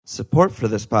Support for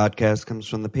this podcast comes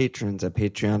from the patrons at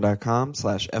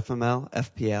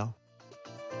patreon.com/FMLFPL.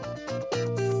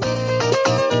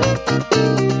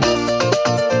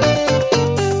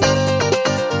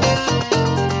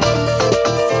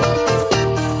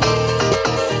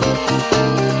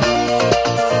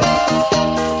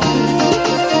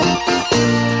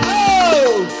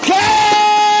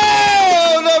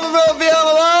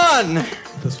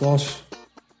 This Walsh.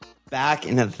 Back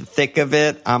in the thick of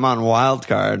it. I'm on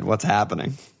Wildcard. What's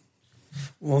happening?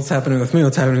 What's happening with me?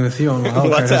 What's happening with you on Wildcard?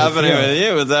 What's happening with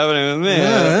you? What's happening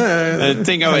with me?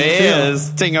 Ting over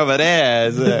ears. Ting over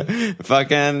ears.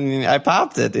 Fucking, I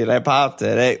popped it, dude. I popped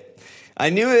it. I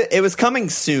knew it was coming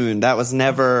soon. That was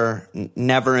never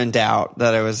in doubt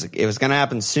that it was going to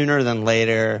happen sooner than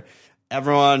later.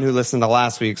 Everyone who listened to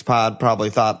last week's pod probably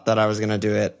thought that I was going to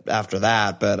do it after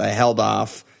that, but I held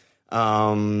off.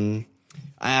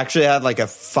 I actually had like a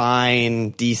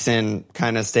fine, decent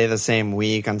kind of stay the same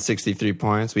week on 63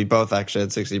 points. We both actually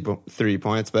had 63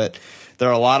 points, but there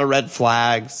are a lot of red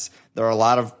flags. There are a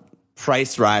lot of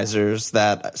price risers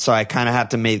so I kind of had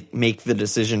to make the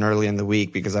decision early in the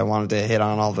week because I wanted to hit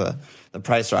on all the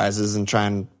price rises and try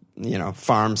and,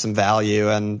 farm some value.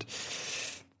 And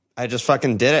I just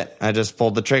fucking did it. I just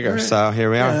pulled the trigger. Right. So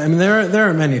here we are. I mean, there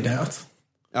are many doubts.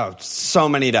 Oh, so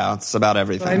many doubts about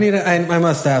everything. I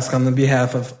must ask on the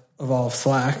behalf of all of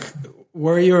Slack,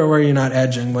 were you or were you not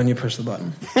edging when you pushed the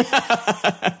button?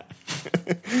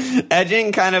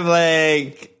 Edging kind of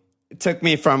like took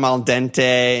me from al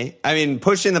dente. I mean,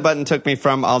 pushing the button took me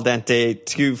from al dente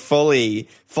to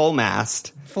full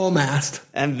mast. Full mast.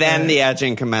 And then the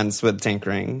edging commenced with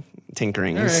tinkerings.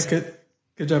 All right,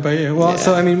 good job by you. Well,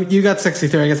 So, I mean, you got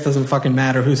 63. I guess it doesn't fucking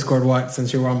matter who scored what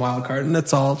since you were on Wildcard, and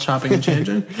it's all chopping and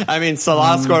changing. I mean,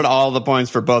 Salah scored all the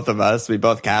points for both of us. We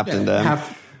both captained him.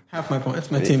 Half my points.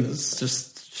 My team is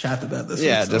just shat the bed this week.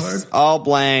 Yeah, so just hard. all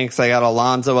blanks. I got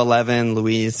Alonso 11,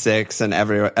 Luis 6, and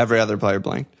every other player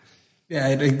blanked. Yeah, I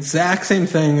had the exact same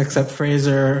thing except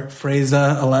Fraser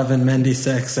 11, Mendy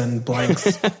 6, and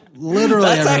blanks.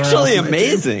 Literally, that's actually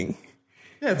amazing.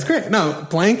 Yeah, it's great. No,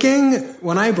 blanking,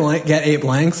 when I get 8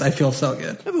 blanks, I feel so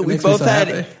good. Yeah, we both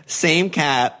had same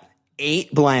cat,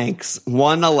 8 blanks,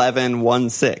 1 11, 1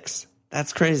 6.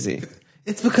 That's crazy.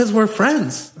 It's because we're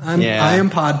friends. I am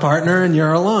pod partner and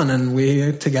you're alone, and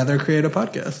we together create a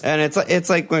podcast. And it's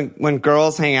like when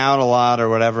girls hang out a lot or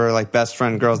whatever, like best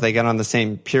friend girls, they get on the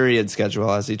same period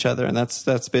schedule as each other, and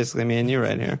that's basically me and you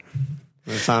right here.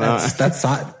 That's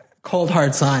cold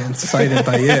hard science cited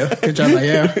by you. Good job by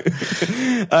you.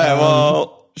 All right,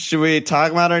 well, should we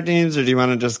talk about our teams, or do you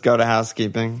want to just go to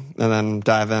housekeeping and then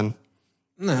dive in?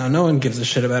 No one gives a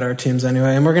shit about our teams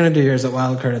anyway, and we're going to do yours at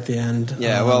Wildcard at the end.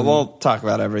 Yeah, well, we'll talk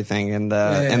about everything in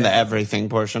the everything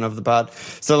portion of the pod.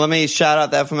 So let me shout out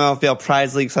the FMLFPL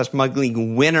Prize League / Mug League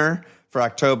winner for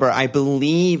October. I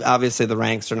believe, obviously, the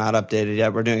ranks are not updated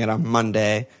yet. We're doing it on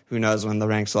Monday. Who knows when the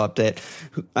ranks will update.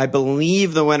 I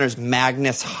believe the winner's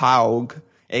Magnus Haug,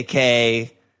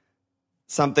 a.k.a.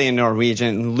 something in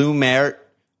Norwegian, Lumert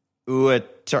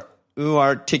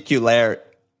Uarticulert.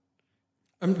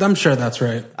 I'm sure that's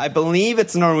right. I believe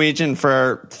it's Norwegian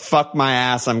for fuck my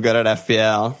ass, I'm good at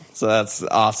FPL. So that's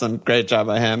awesome. Great job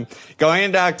by him. Going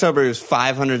into October, he was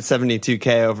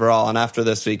 572K overall. And after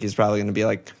this week, he's probably going to be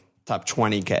like top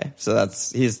 20K. So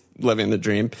he's living the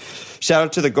dream. Shout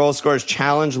out to the Goal Scorers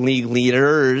Challenge League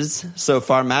leaders. So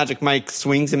far, Magic Mike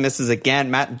swings and misses again.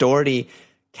 Matt Doherty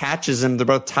catches him. They're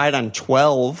both tied on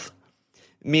 12.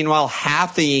 Meanwhile,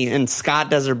 Haffy and Scott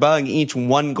Desert Bug, each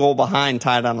 1 goal behind,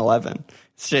 tied on 11.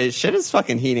 Shit is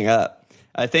fucking heating up.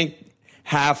 I think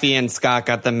Haffy and Scott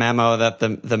got the memo that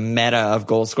the meta of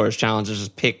Goal Scorers Challenge is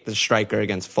just pick the striker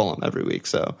against Fulham every week.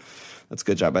 So that's a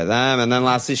good job by them. And then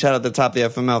lastly, shout out the top of the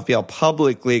FMLFPL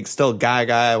Public League. Still Guy,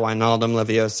 Wijnaldum,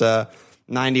 Leviosa,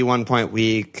 91-point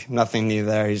week. Nothing new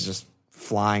there. He's just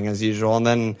flying as usual. And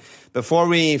then before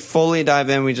we fully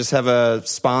dive in, we just have a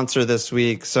sponsor this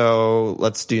week. So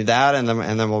let's do that, and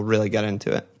then we'll really get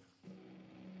into it.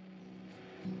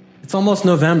 It's almost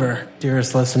November,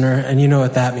 dearest listener, and you know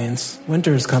what that means.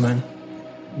 Winter is coming.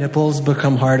 Nipples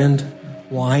become hardened,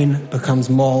 wine becomes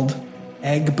mulled,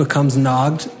 egg becomes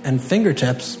nogged, and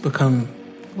fingertips become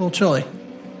a little chilly.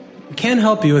 We can't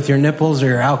help you with your nipples or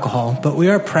your alcohol, but we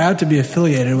are proud to be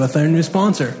affiliated with our new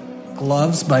sponsor,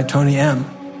 Gloves by Tony M.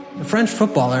 The French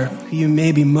footballer, who you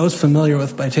may be most familiar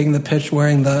with by taking the pitch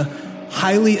wearing the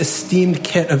highly esteemed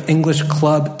kit of English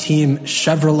club team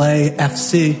Chevrolet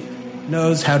FC,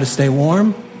 knows how to stay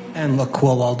warm and look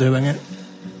cool while doing it.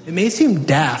 It may seem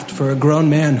daft for a grown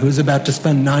man who's about to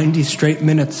spend 90 straight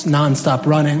minutes nonstop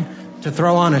running to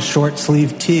throw on a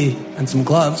short-sleeved tee and some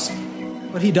gloves,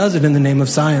 but he does it in the name of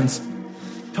science.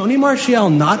 Tony Martial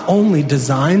not only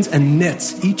designs and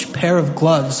knits each pair of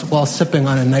gloves while sipping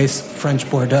on a nice French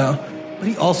Bordeaux, but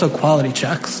he also quality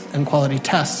checks and quality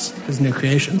tests his new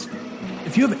creations.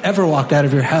 If you have ever walked out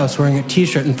of your house wearing a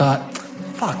t-shirt and thought,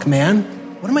 fuck man,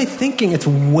 what am I thinking? It's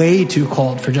way too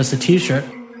cold for just a t-shirt.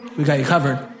 We got you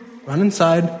covered. Run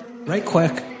inside, right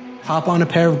quick, pop on a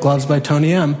pair of gloves by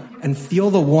Tony M, and feel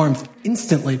the warmth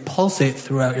instantly pulsate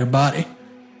throughout your body.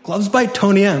 Gloves by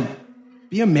Tony M.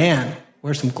 Be a man.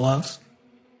 Wear some gloves.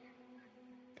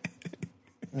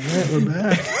 All right, we're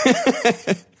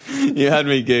back. You had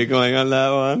me giggling on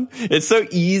that one. It's so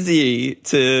easy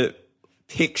to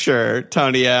picture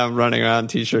Tony M running around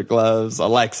t-shirt gloves,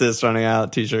 Alexis running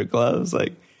out t-shirt gloves,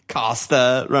 like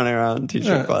Costa running around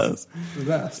t-shirt gloves. It's the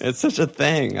best. It's such a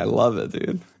thing. I love it,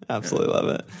 dude. Absolutely love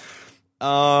it.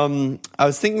 I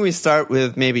was thinking we start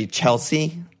with maybe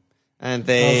Chelsea. And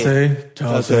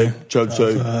Chelsea.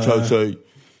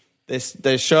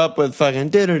 They show up with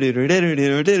fucking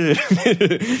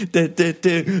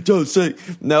Chelsea.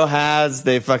 No has.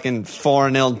 They fucking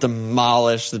 4-0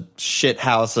 demolish the shit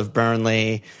house of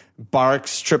Burnley.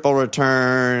 Barks triple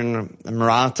return.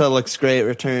 Morata looks great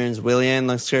returns. Willian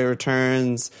looks great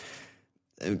returns.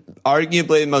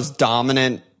 Arguably the most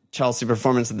dominant Chelsea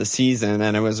performance of the season,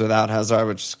 and it was without Hazard,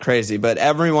 which is crazy. But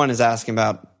everyone is asking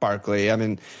about Barkley. I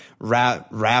mean,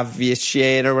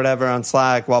 Raviciate or whatever on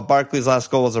Slack. While Barkley's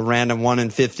last goal was a random 1 in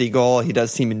 50 goal, he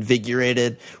does seem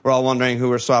invigorated. We're all wondering who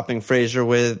we're swapping Fraser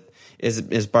with.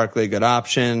 Is Barkley a good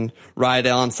option?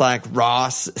 Rydell on Slack.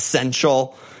 Ross,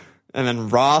 essential. And then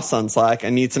Ross on Slack.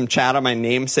 I need some chat on my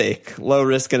namesake. Low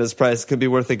risk at his price. Could be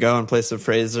worth a go in place of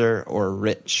Fraser or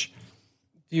Rich.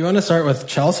 Do you want to start with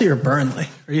Chelsea or Burnley?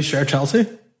 Are you sure Chelsea?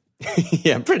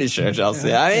 Yeah, I'm pretty sure Chelsea.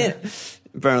 Yeah. I mean,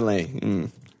 Burnley.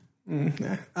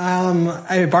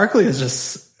 Barkley is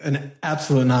just an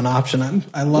absolute non-option.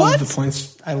 I love the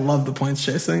points. I love the points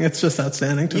chasing. It's just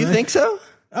outstanding to me. You think so?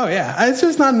 Oh yeah, it's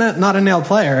just not a nailed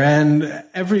player. And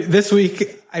this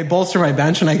week I bolster my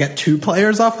bench and I get 2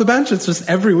 players off the bench. It's just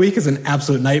every week is an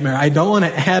absolute nightmare. I don't want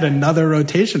to add another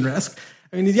rotation risk.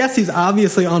 I mean, yes, he's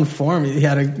obviously on form. He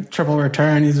had a triple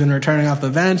return. He's been returning off the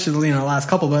bench, the last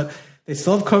couple, but they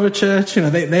still have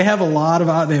Kovacic. They have a lot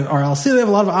of, they have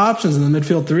a lot of options in the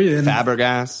midfield 3. And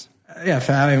Fabregas. Yeah,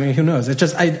 I mean, who knows? It's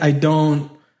just, I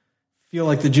don't feel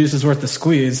like the juice is worth the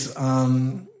squeeze.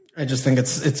 I just think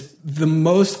it's the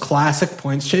most classic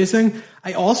points chasing.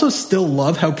 I also still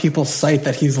love how people cite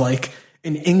that he's like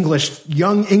an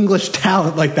young English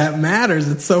talent. Like that matters.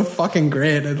 It's so fucking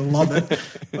great. I love it.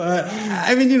 But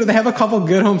I mean, they have a couple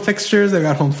good home fixtures. They've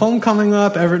got home phone coming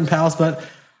up, Everton Palace, but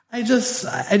I just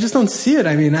don't see it.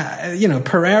 I mean,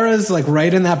 Pereira's like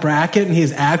right in that bracket and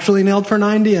he's actually nailed for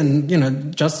 90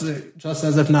 and, just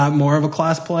as if not more of a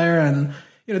class player. And,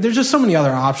 there's just so many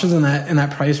other options in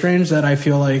that price range that I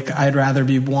feel like I'd rather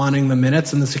be wanting the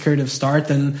minutes and the security of start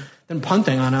than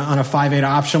punting on a 5-8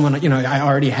 option when, I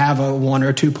already have a 1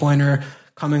 or 2 pointer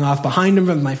coming off behind him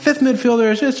with my 5th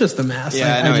midfielder. It's just a mess.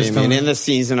 Yeah, I know what you mean. In the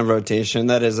season of rotation,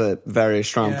 that is a very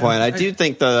strong point. I do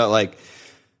think though that like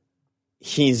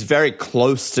he's very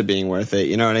close to being worth it.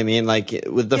 You know what I mean? Like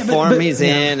with the form he's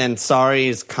in and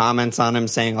Sarri's comments on him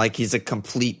saying like he's a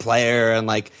complete player and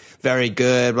like very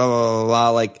good, blah, blah, blah, blah.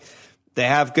 Like they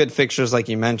have good fixtures like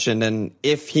you mentioned. And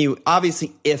if he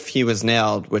was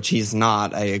nailed, which he's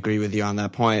not, I agree with you on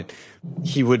that point,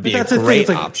 he would be a great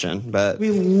option. But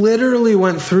we literally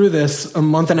went through this a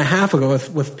month and a half ago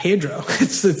with Pedro.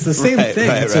 It's the same thing.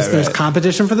 There's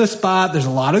competition for the spot. There's a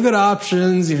lot of good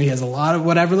options. He has a lot of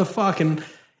whatever the fuck, and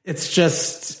it's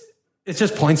just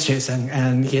points chasing.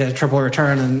 And he had a triple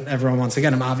return, and everyone wants to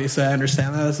get him. Obviously, I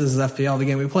understand that this is FPL, the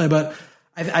game we play, but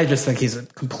I just think he's a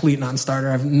complete non-starter.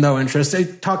 I have no interest.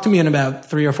 Talk to me in about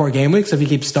 3 or 4 game weeks. If he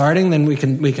keeps starting, then we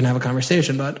can have a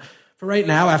conversation. But for right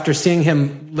now, after seeing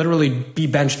him literally be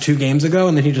benched 2 games ago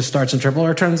and then he just starts in triple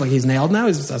returns like he's nailed now,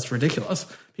 that's ridiculous.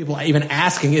 People even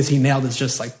asking, is he nailed? Is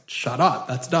just like, shut up.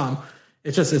 That's dumb.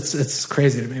 It's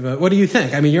crazy to me. But what do you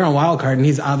think? I mean, you're on Wildcard and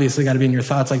he's obviously got to be in your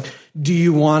thoughts. Like, do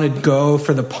you want to go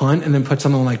for the punt and then put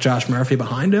someone like Josh Murphy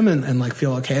behind him and like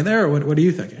feel okay there? Or what are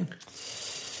you thinking?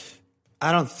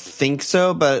 I don't think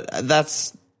so, but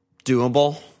that's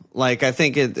doable. Like, I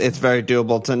think it's very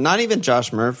doable to not even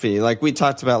Josh Murphy. Like we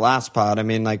talked about last pod. I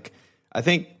mean, like, I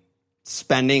think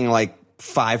spending like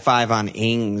 5-5 on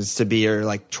Ings to be your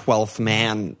like 12th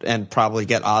man and probably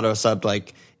get auto subbed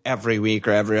like every week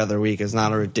or every other week is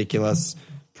not a ridiculous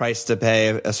price to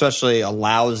pay, especially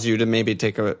allows you to maybe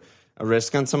take a a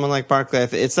risk on someone like Barkley.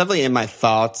 It's definitely in my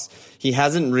thoughts. He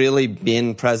hasn't really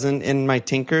been present in my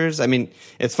tinkers. I mean,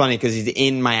 it's funny because he's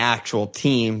in my actual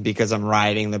team because I'm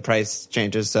riding the price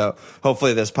changes. So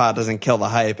hopefully this pod doesn't kill the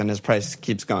hype and his price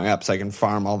keeps going up so I can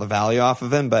farm all the value off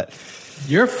of him. But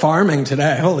you're farming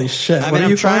today. Holy shit. What are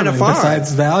you trying to farm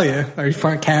besides value? Are you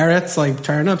farming carrots, like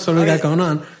turnips? What do we got going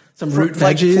on? Some root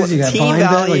veggies, you got team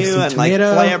value like and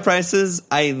like player prices.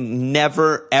 I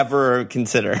never ever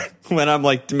consider when I'm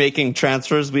like making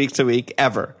transfers week to week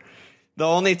ever. The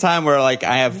only time where like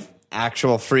I have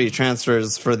actual free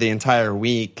transfers for the entire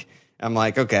week, I'm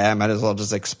like, okay, I might as well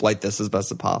just exploit this as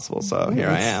best as possible. So here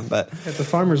I am. But at the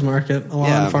farmer's market,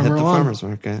 farmer's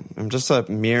market. I'm just a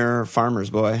mere farmer's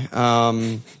boy.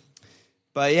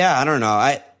 But yeah, I don't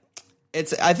know.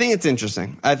 I think it's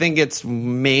interesting. I think it's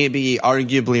maybe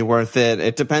arguably worth it.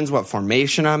 It depends what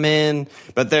formation I'm in,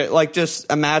 but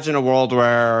just imagine a world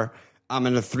where I'm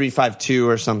in a 3-5-2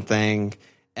 or something,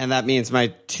 and that means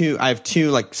I have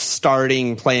two like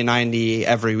starting play 90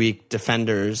 every week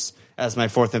defenders as my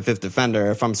fourth and fifth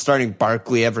defender. If I'm starting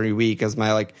Barkley every week as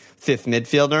my like fifth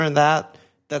midfielder, and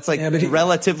that's like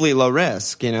relatively low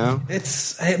risk, you know?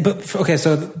 So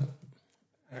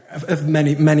I have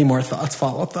many more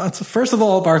follow-up thoughts. First of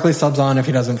all, Barkley subs on if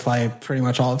he doesn't play pretty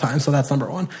much all the time, so that's number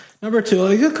one. Number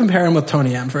two, you could compare him with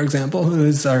Tony M, for example,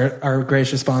 who's our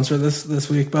gracious sponsor this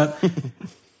week. But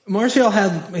Martial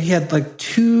had like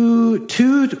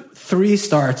three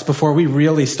starts before we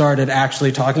really started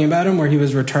actually talking about him, where he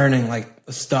was returning like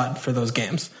a stud for those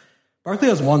games. Barkley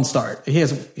has one start.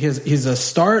 He's a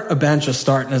start, a bench, a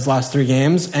start in his last 3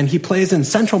 games, and he plays in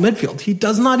central midfield. He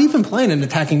does not even play in an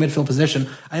attacking midfield position.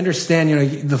 I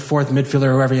understand, the fourth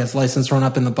midfielder, whoever he has license run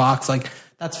up in the box, like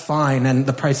that's fine, and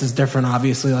the price is different,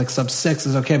 obviously, like sub 6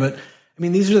 is okay, but I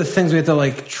mean, these are the things we have to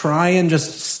like try and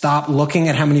just stop looking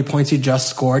at how many points he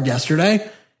just scored yesterday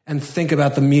and think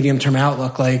about the medium-term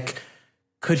outlook. Like,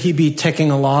 could he be ticking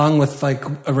along with like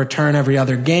a return every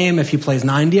other game if he plays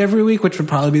 90 every week, which would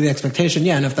probably be the expectation?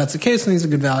 Yeah, and if that's the case, then he's a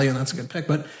good value and that's a good pick.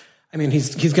 But I mean,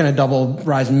 he's going to double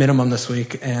rise minimum this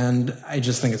week, and I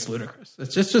just think it's ludicrous.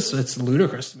 It's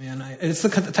ludicrous, man. It's the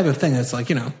type of thing that's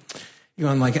like, you go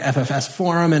on like FFS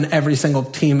forum and every single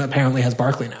team apparently has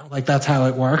Barkley now. Like that's how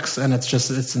it works, and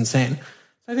it's insane.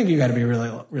 So I think you got to be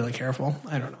really, really careful.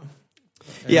 I don't know.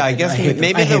 Yeah, I guess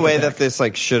maybe the way that this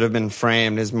like should have been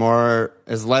framed is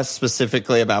less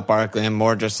specifically about Barkley and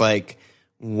more just like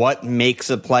what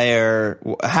makes a player.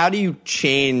 How do you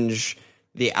change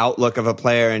the outlook of a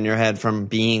player in your head from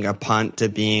being a punt to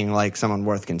being like someone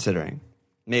worth considering?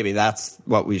 Maybe that's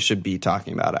what we should be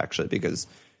talking about actually, because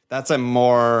that's a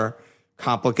more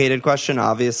complicated question,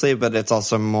 obviously, but it's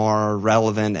also more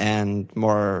relevant and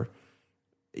more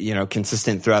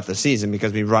consistent throughout the season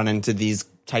because we run into these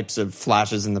types of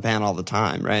flashes in the pan all the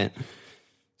time, right?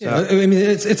 Yeah, I mean,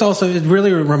 it's also, it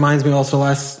really reminds me also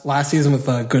last season with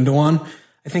Gundogan.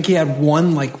 I think he had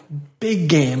one like big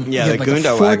game. Yeah, he had the like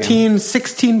Gundo a 14,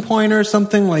 16 pointer or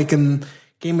something like in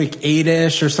game week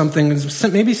 8-ish or something.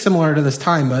 Maybe similar to this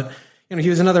time, but he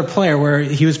was another player where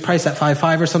he was priced at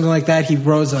 5.5 or something like that. He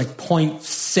rose like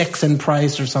 0.6 in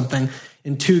price or something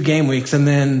in 2 game weeks, and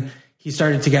then he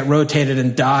started to get rotated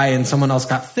and die, and someone else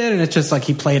got fit, and it's just like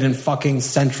he played in fucking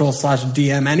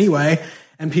central/DM anyway,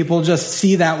 and people just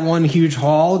see that one huge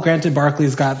haul. Granted,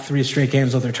 Barkley's got 3 straight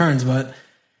games with returns, but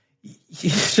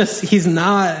he's just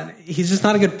not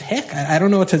a good pick. I don't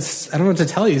know what to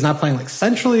tell you. He's not playing like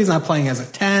centrally. He's not playing as a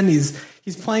 10. He's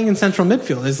playing in central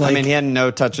midfield. It's like, I mean, he had no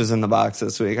touches in the box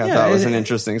this week. I thought it was an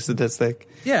interesting statistic.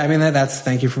 Yeah, I mean,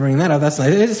 thank you for bringing that up. That's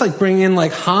nice. It's like bringing in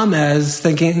like James,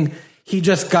 thinking he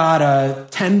just got a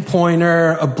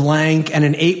 10-pointer, a blank, and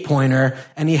an 8-pointer,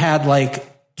 and he had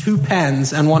like 2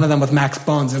 pens, and one of them with Max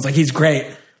Bones. It's like, he's great.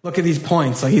 Look at these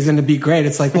points. Like, he's going to be great.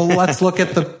 It's like, well, let's look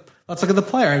at the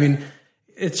player. I mean,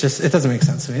 it doesn't make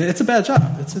sense to me. It's a bad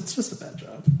job. It's just a bad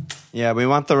job. Yeah, we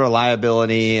want the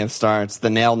reliability of starts, the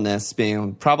nailedness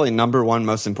being probably number one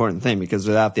most important thing, because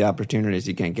without the opportunities,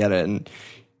 you can't get it. And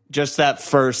just that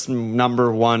first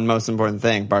number one most important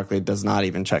thing, Barkley does not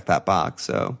even check that box.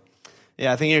 So,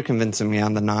 yeah, I think you're convincing me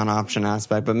on the non-option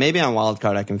aspect, but maybe on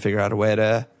wildcard I can figure out a way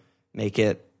to make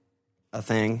it a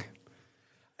thing.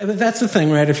 But that's the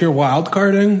thing, right? If you're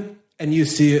wildcarding and you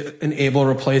see an able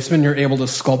replacement, you're able to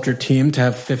sculpt your team to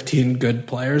have 15 good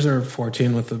players or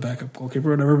 14 with the backup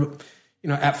goalkeeper or whatever. But,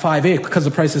 at 5.8, because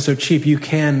the price is so cheap, you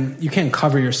can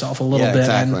cover yourself a little bit.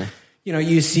 Exactly. And,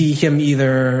 you see him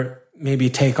either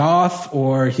maybe take off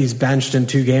or he's benched in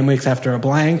 2 game weeks after a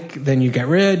blank, then you get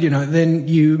rid, then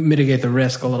you mitigate the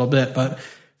risk a little bit. But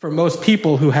for most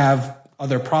people who have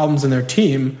other problems in their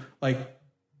team, like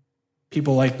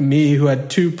people like me who had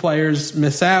 2 players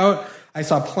miss out. I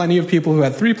saw plenty of people who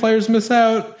had 3 players miss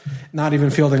out, not even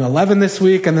fielding 11 this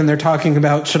week. And then they're talking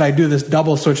about, should I do this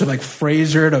double switch of like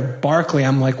Frazier to Barkley?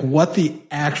 I'm like, what the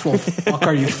actual fuck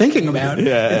are you thinking about?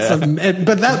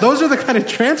 Those are the kind of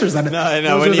transfers that I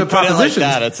know. When you put it like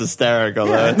that, it's hysterical.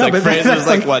 Yeah, it's like Frazier's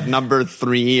like what, number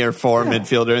 3 or 4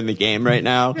 midfielder in the game right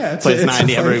now. Yeah, plays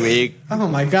 90 every week. Oh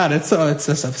my God. It's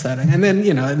just upsetting. And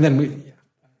then,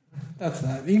 that's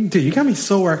that. Dude, you got me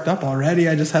so worked up already.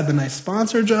 I just had the nice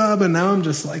sponsor job, and now I'm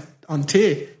just like on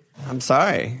T. I'm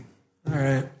sorry. All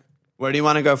right. Where do you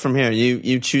want to go from here?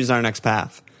 You choose our next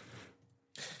path.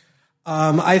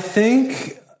 I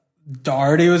think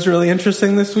Doherty was really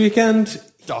interesting this weekend.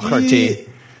 Doherty.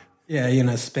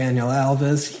 Spaniel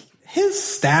Alves. His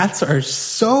stats are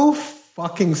so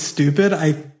fucking stupid.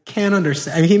 I can't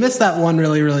understand. I mean, he missed that one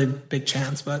really, really big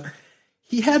chance, but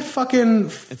he had fucking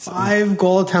 5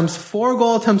 goal attempts, 4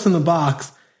 goal attempts in the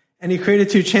box, and he created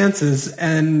 2 chances,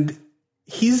 and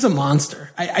he's a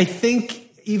monster. I think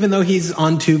even though he's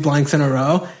on 2 blanks in a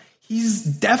row, he's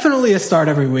definitely a start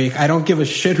every week. I don't give a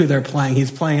shit who they're playing.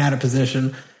 He's playing out of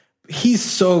position. He's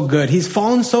so good. He's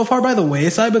fallen so far by the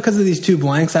wayside because of these 2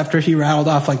 blanks after he rattled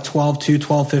off like 12-2,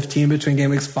 12-15 between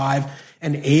game weeks 5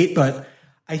 and 8, but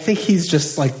I think he's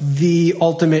just like the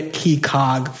ultimate key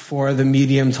cog for the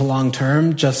medium to long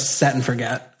term. Just set and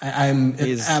forget. I'm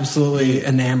absolutely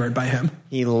enamored by him.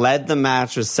 He led the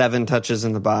match with 7 touches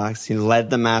in the box. He led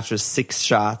the match with 6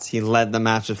 shots. He led the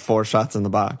match with 4 shots in the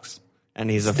box. And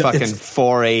he's a fucking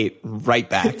 4-8 right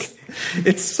back.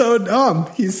 It's so dumb.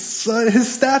 His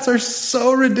stats are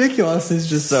so ridiculous. He's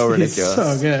just so ridiculous. He's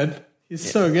so good.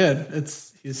 He's so good.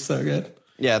 He's so good.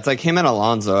 Yeah, it's like him and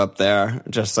Alonso up there,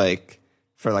 just like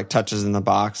for like touches in the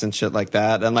box and shit like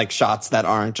that, and like shots that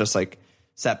aren't just like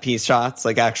set piece shots,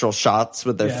 like actual shots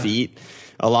with their feet.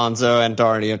 Alonso and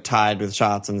Doherty are tied with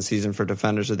shots in the season for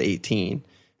defenders with 18.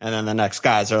 And then the next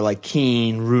guys are like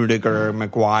Keane, Rudiger,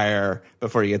 Maguire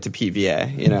before you get to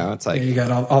PVA. It's like you got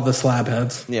all the slab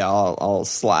heads. Yeah, all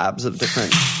slabs of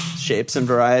different shapes and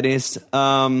varieties.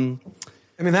 I mean,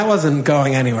 that wasn't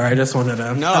going anywhere. I just wanted to.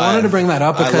 I wanted to bring that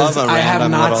up because I have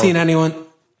not seen anyone.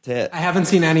 I haven't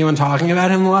seen anyone talking about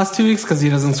him the last 2 weeks because he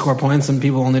doesn't score points, and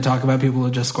people only talk about people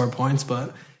who just score points.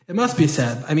 But it must be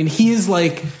said. I mean, he's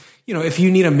like, if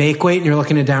you need a make weight and you're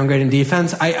looking to downgrade in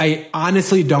defense, I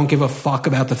honestly don't give a fuck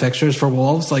about the fixtures for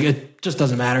Wolves. Like, it just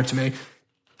doesn't matter to me.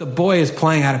 The boy is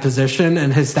playing out of position,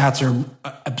 and his stats are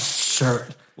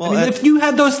absurd. Well, if you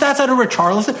had those stats out of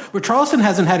Richarlison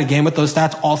hasn't had a game with those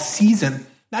stats all season.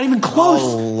 Not even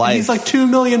close. He's like 2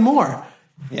 million more.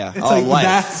 Yeah, it's like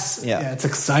life. It's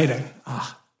exciting.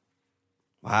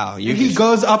 Wow, he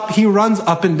goes up, he runs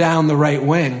up and down the right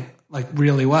wing like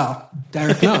really well.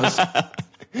 Derek knows.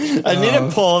 I need to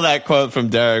pull that quote from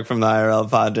Derek from the IRL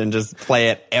pod and just play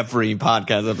it every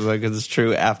podcast episode because it's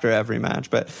true after every match.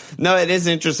 But no, it is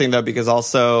interesting though because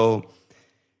also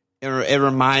it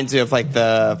reminds me of like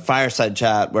the fireside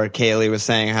chat where Kaylee was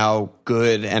saying how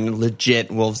good and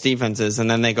legit Wolves defense is, and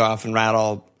then they go off and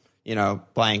rattle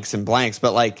blanks and blanks,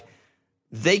 but like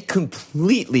they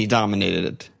completely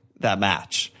dominated that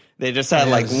match. They just had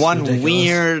like one ridiculous,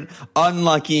 weird,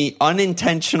 unlucky,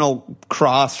 unintentional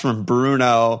cross from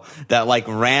Bruno that like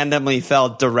randomly fell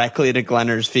directly to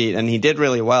Glenner's feet, and he did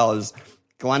really well. It was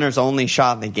Glenner's only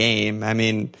shot in the game. I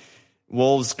mean,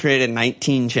 Wolves created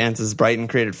 19 chances, Brighton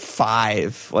created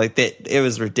 5. Like it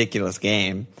was a ridiculous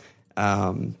game.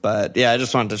 But yeah, I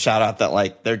just wanted to shout out that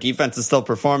like their defense is still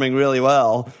performing really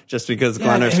well just because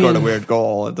Glenner scored a weird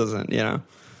goal. It doesn't, Yeah,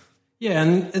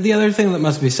 and the other thing that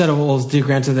must be said of Wolves,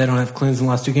 granted they don't have cleans in the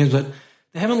last 2 games, but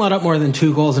they haven't let up more than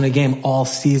 2 goals in a game all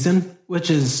season,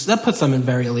 that puts them in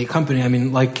very elite company. I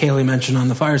mean, like Kaylee mentioned on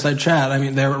the fireside chat, I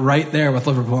mean, they're right there with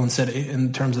Liverpool and City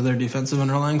in terms of their defensive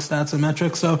underlying stats and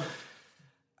metrics. So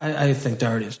I think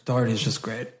Doherty is just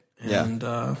great. And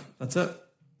that's it.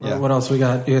 Yeah. What else we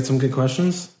got? You had some good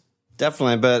questions?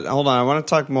 Definitely, but hold on. I want to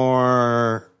talk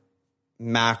more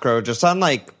macro, just on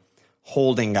like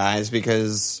holding guys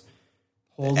because...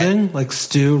 Holding? Like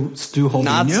Stu Holding?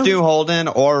 Not Stu Holden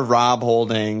or Rob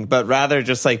Holding, but rather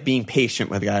just like being patient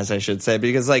with guys, I should say,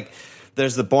 because like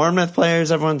there's the Bournemouth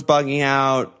players everyone's bugging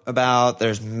out about.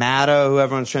 There's Matto, who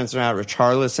everyone's transferring out.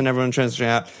 Richarlison, everyone's transferring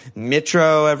out.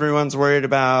 Mitro, everyone's worried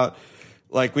about.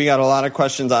 Like, we got a lot of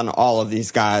questions on all of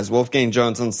these guys. Wolfgang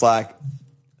Jones on Slack.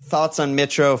 Thoughts on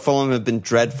Mitro? Fulham have been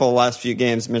dreadful the last few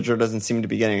games. Mitro doesn't seem to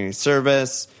be getting any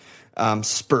service.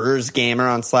 Spurs Gamer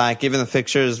on Slack. Given the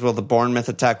fixtures, will the Bournemouth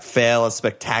attack fail as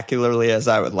spectacularly as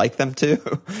I would like them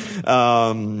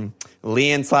to?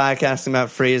 Lee in Slack asking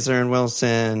about Fraser and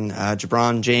Wilson.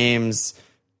 Jabron James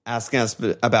asking us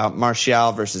about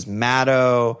Martial versus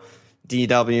Matto.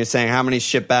 DW saying how many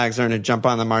shitbags are going to jump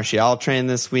on the Martial train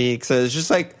this week. So it's just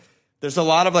like there's a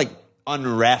lot of like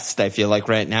unrest, I feel like,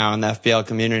 right now in the FPL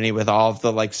community with all of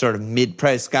the like sort of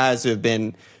mid-price guys who have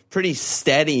been pretty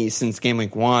steady since game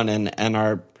week 1 and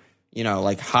are, you know,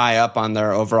 like high up on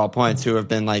their overall points, who have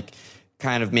been like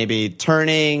kind of maybe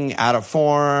turning out of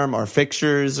form, or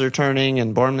fixtures are turning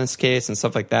in Bournemouth's case and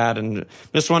stuff like that. And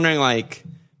just wondering, like,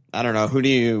 I don't know, who do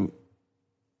you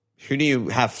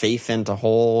have faith in to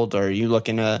hold? Or are you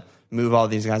looking to move all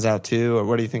these guys out too? Or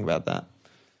what do you think about that?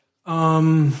 I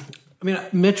mean,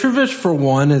 Mitrovic for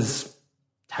one is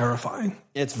terrifying.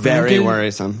 It's very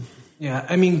worrisome. Yeah,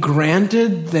 I mean,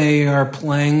 granted, they are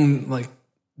playing like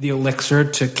the elixir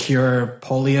to cure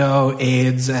polio,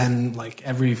 AIDS, and like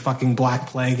every fucking black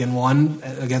plague in one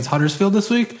against Huddersfield this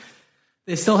week.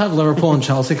 They still have Liverpool and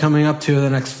Chelsea coming up, 2 of the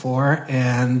next 4,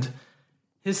 and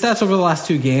his stats over the last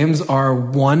 2 games are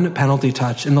 1 penalty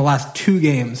touch in the last 2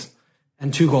 games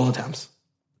and 2 goal attempts.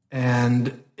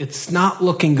 And it's not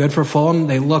looking good for Fulham.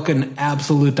 They look an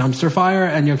absolute dumpster fire,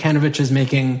 and Jokanovic is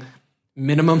making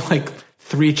minimum like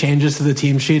 3 changes to the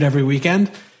team sheet every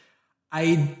weekend.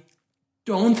 I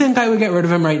don't think I would get rid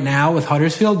of him right now with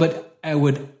Huddersfield, but I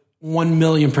would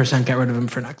 1,000,000% get rid of him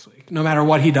for next week. No matter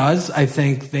what he does, I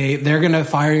think they're going to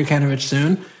fire Jokanovic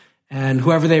soon. And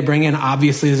whoever they bring in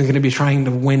obviously isn't going to be trying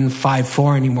to win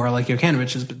 5-4 anymore like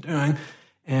Jokanovic has been doing.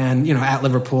 And, you know, at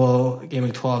Liverpool, game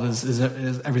week 12 is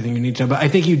everything you need to know. But I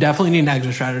think you definitely need an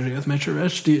exit strategy with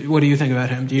Mitrovic. What do you think about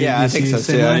him? I think so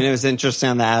too. I mean, it was interesting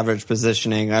on the average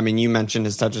positioning. I mean, you mentioned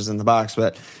his touches in the box,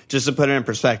 but just to put it in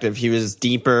perspective, he was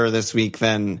deeper this week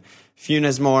than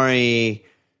Funes Mori.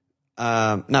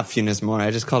 Not Funes Mori.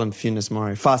 I just called him Funes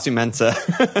Mori. Fosu Mensah,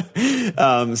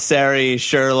 Sari,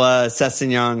 Schürrle,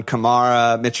 Sessegnon,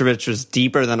 Kamara. Mitrovic was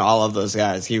deeper than all of those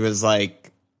guys. He was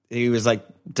like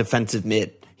defensive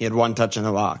mid. He had 1 touch in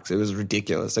the box. It was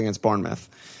ridiculous against Bournemouth.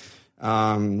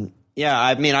 I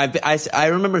mean, I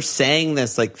remember saying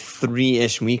this like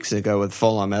 3-ish weeks ago with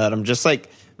Fulham, that I'm just like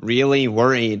really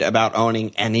worried about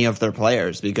owning any of their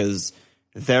players because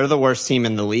they're the worst team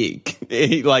in the league.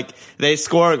 Like, they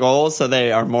score goals, so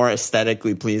they are more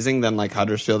aesthetically pleasing than like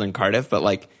Huddersfield and Cardiff, but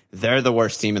like they're the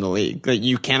worst team in the league. Like,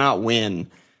 you cannot win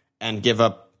and give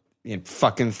up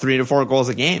fucking 3 to 4 goals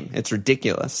a game. It's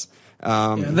ridiculous.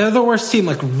 They're the worst team,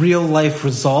 like real life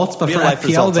results, but for FPL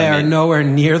results, they are nowhere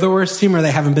near the worst team, or they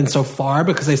haven't been so far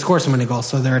because they score so many goals,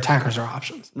 so their attackers are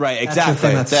options. Right, exactly.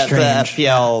 That's the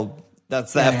FPL.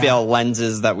 That's the FPL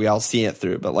lenses that we all see it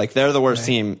through. But like, they're the worst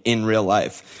team in real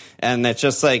life, and it's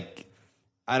just like,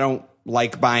 I don't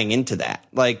like buying into that.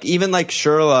 Like, even like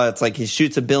Schürrle, it's like he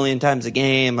shoots 1 billion times a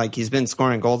game. Like, he's been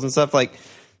scoring goals and stuff. Like,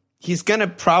 he's going to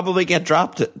probably get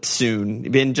dropped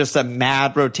soon in just a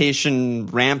mad rotation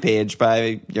rampage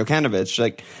by Jokanovic.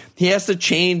 Like, he has to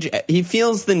change. He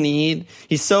feels the need.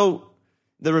 The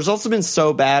results have been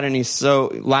so bad, and he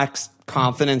lacks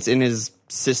confidence in his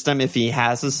system, if he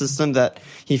has a system, that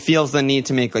he feels the need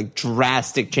to make like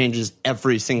drastic changes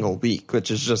every single week,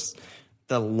 which is just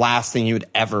the last thing you would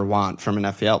ever want from an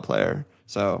FPL player.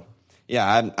 So,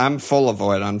 yeah, I'm full of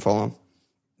void on Fulham.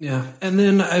 Yeah, and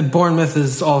then Bournemouth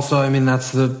is also. I mean,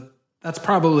 that's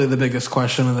probably the biggest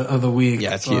question of the week.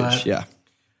 Yeah, it's huge. Yeah,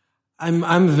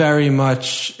 I'm very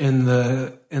much in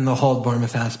the hold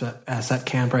Bournemouth asset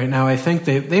camp right now. I think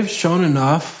they've shown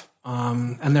enough,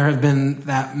 and there have been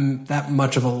that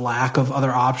much of a lack of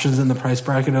other options in the price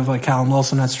bracket of like Callum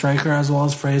Wilson at striker as well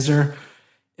as Fraser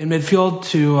in midfield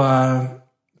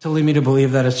to lead me to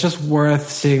believe that it's just worth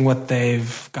seeing what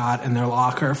they've got in their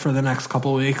locker for the next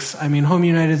couple of weeks. I mean, home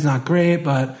United's not great,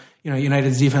 but you know,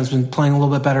 United's defense has been playing a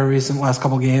little bit better last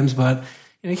couple of games, but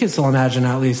you can still imagine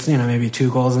at least, maybe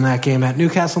 2 goals in that game. At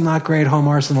Newcastle, not great. Home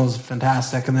Arsenal's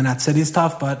fantastic, and then at City's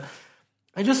tough. But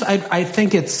I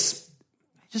think I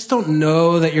just don't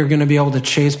know that you're going to be able to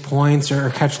chase points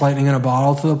or catch lightning in a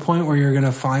bottle to the point where you're going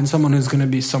to find someone who's going to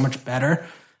be so much better.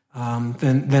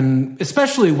 Than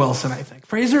especially Wilson, I think.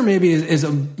 Fraser maybe is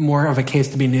more of a case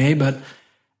to be made, but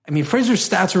I mean, Fraser's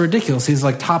stats are ridiculous. He's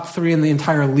like top 3 in the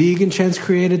entire league in chance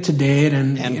created to date,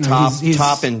 and he's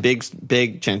top in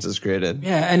big chances created.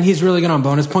 Yeah, and he's really good on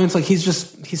bonus points. Like,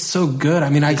 he's so good. I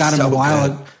mean, I got him a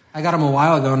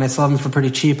while ago, and I still have him for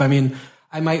pretty cheap. I mean,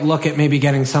 I might look at maybe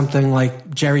getting something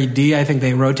like Jerry D. I think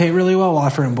they rotate really well.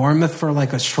 Watford and Bournemouth for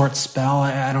like a short spell.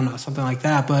 I don't know, something like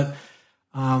that, but.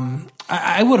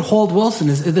 I would hold Wilson.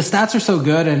 The stats are so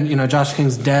good, and Josh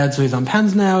King's dead, so he's on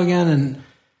pens now again. And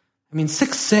I mean,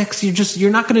 6-6.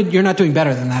 You're not doing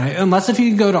better than that, unless if you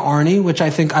can go to Arnie, which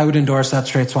I think I would endorse that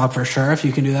straight swap for sure. If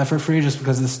you can do that for free, just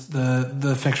because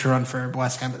the fixture run for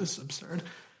West Ham is absurd.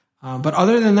 But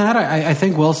other than that, I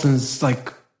think Wilson's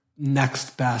like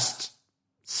next best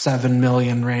 7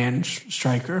 million range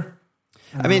striker.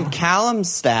 I mean, Callum's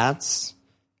stats,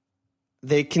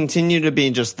 they continue to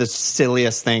be just the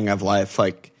silliest thing of life.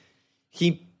 Like,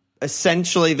 he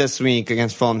essentially this week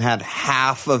against Fulham had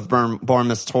half of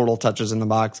Bournemouth's total touches in the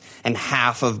box and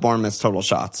half of Bournemouth's total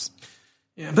shots.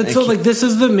 Yeah, but so like this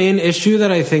is the main issue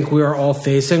that I think we are all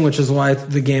facing, which is why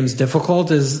the game's difficult,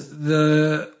 is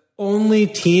the only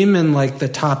team in like the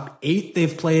top 8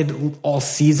 they've played all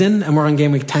season, and we're on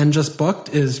game week 10 just booked,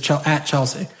 is at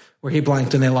Chelsea, where he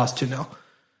blanked and they lost 2-0.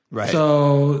 Right.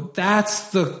 So that's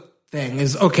the thing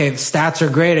is, okay, the stats are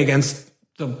great against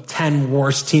the 10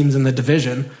 worst teams in the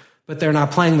division, but they're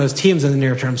not playing those teams in the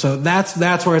near term. So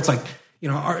that's where it's like, you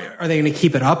know, are they going to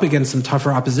keep it up against some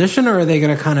tougher opposition, or are they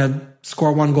going to kind of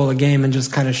score 1 goal a game and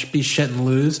just kind of be shit and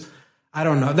lose? I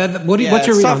don't know. What's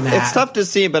your read on that? It's tough to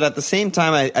see, but at the same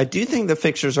time, I do think the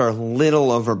fixtures are a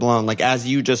little overblown. Like, as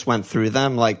you just went through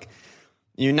them, like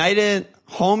United,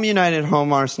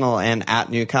 home Arsenal, and at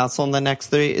Newcastle in the next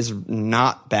 3 is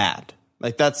not bad.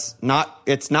 Like, it's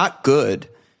not good,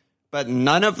 but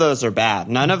none of those are bad.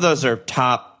 None of those are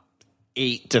top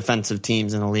 8 defensive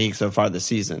teams in the league so far this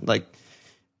season. Like,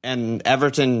 and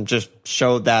Everton just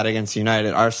showed that against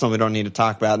United. Arsenal, we don't need to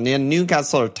talk about. And then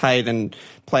Newcastle are tight and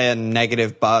play a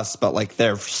negative bus, but like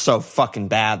they're so fucking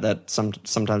bad that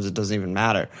sometimes it doesn't even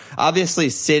matter. Obviously,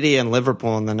 City and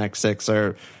Liverpool in the next 6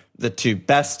 are the 2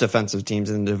 best defensive teams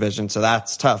in the division, so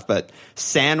that's tough. But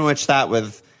sandwich that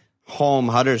with home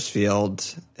Huddersfield,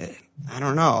 I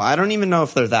don't know. I don't even know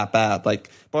if they're that bad. Like,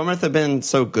 Bournemouth have been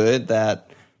so good that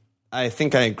I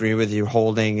think I agree with you.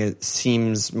 Holding, it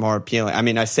seems more appealing. I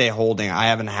mean, I say holding. I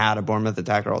haven't had a Bournemouth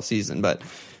attacker all season, but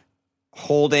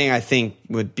holding, I think,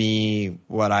 would be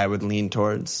what I would lean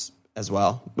towards as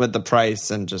well, with the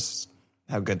price and just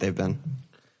how good they've been.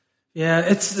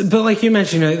 Yeah, but like you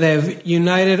mentioned, they have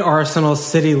United, Arsenal,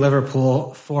 City,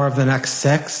 Liverpool, 4 of the next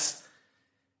 6.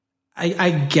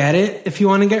 I get it if you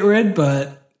want to get rid,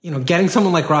 but you know, getting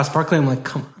someone like Ross Barkley, I'm like,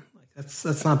 come on.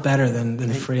 That's not better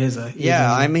than Fraser.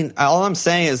 Yeah, I mean, all I'm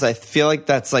saying is I feel like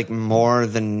that's like more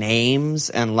the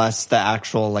names and less the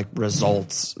actual like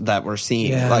results that we're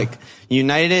seeing. Yeah. Like,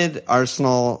 United,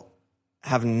 Arsenal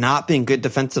have not been good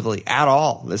defensively at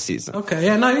all this season. Okay,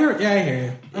 yeah, no, I hear you.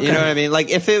 Okay. You know what I mean? Like,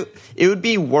 if it would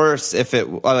be worse if it,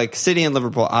 like, City and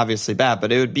Liverpool obviously bad,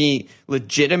 but it would be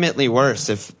legitimately worse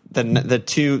if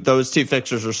those two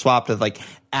fixtures were swapped with like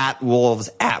at Wolves,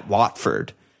 at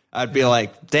Watford. I'd be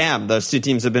like, damn, those 2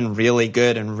 teams have been really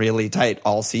good and really tight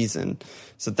all season.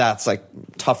 So that's like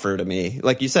tougher to me.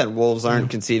 Like you said, Wolves aren't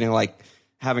conceding, like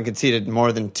haven't conceded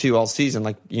more than 2 all season.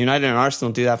 Like, United and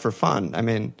Arsenal do that for fun. I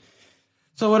mean,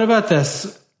 so what about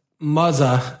this?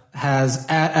 Muzza has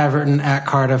at Everton, at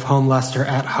Cardiff, home Leicester,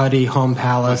 at Huddy, home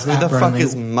Palace, who at the Burnley. fuck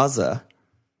is Muzza?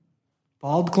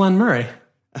 Bald Glenn Murray.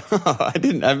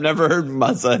 I've never heard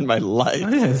Muzza in my life.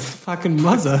 It is fucking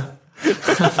Muzza.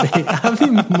 Happy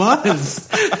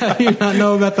Muzz. How do you not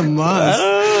know about the Muzz?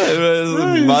 It was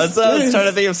Muzza. I was trying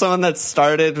to think of someone that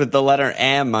started with the letter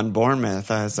M on Bournemouth.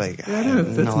 I was like, I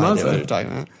have no idea what you're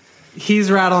talking about.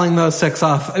 He's rattling those 6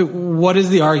 off. What is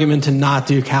the argument to not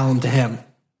do Callum to him?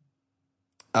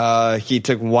 He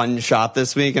took 1 shot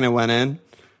this week and it went in.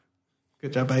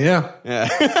 Good job by you. Yeah.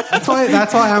 That's why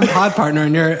I'm pod partner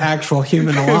and you're actual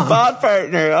human alum. Pod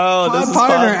partner. Oh, pod this is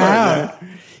partner pod partner.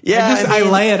 Out. Yeah, I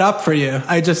lay it up for you.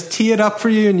 I just tee it up for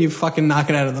you and you fucking knock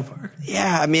it out of the park.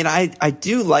 Yeah, I mean, I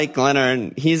do like Glenner,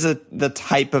 and he's the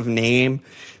type of name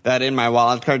that in my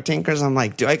wildcard tinkers, I'm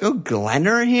like, do I go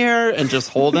Glenner here and just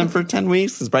hold him for 10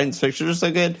 weeks because Brighton's fixtures are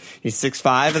so good? He's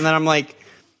 6'5", and then I'm like,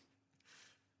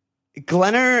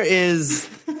 Glenner is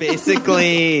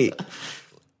basically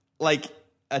like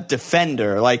a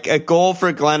defender. Like, a goal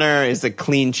for Glenner is a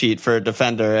clean sheet for a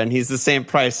defender, and he's the same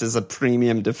price as a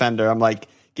premium defender. I'm like,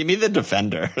 give me the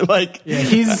defender. Like, yeah,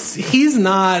 he's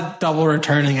not double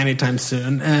returning anytime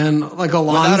soon. And like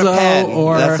Alonso,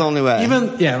 or that's the only way.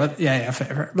 Even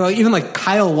fair. But like, even like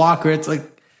Kyle Walker, it's like,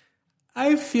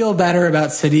 I feel better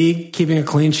about City keeping a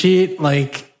clean sheet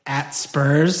like at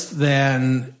Spurs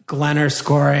than Glenner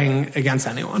scoring against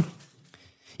anyone.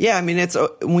 Yeah, I mean,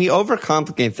 we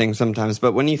overcomplicate things sometimes,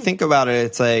 but when you think about it,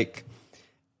 it's like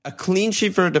a clean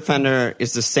sheet for a defender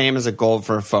is the same as a goal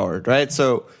for a forward, right?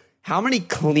 So how many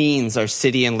cleans are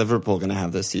City and Liverpool going to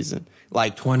have this season?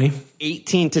 Like 20,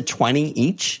 18 to 20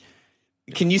 each?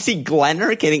 Can you see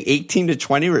Glenner getting 18 to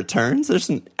 20 returns?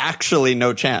 There's actually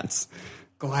no chance.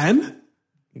 Glenner.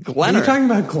 Are you talking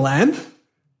about Glenn?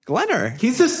 Glenner.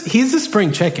 He's a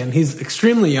spring chicken. He's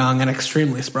extremely young and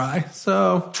extremely spry.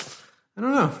 So I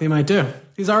don't know. He might do.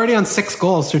 He's already on 6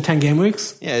 goals through 10 game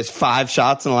weeks. Yeah, it's 5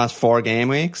 shots in the last 4 game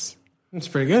weeks. That's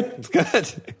pretty good. It's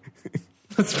good.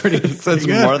 That's pretty good. It's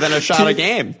more than a shot a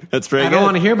game. That's pretty good. I don't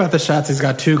want to hear about the shots. He's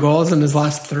got 2 goals in his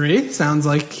last 3. Sounds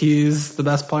like he's the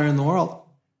best player in the world.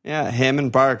 Yeah, him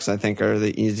and Barks, I think, are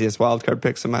the easiest wildcard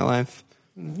picks of my life.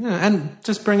 Yeah, and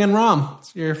just bring in Rom.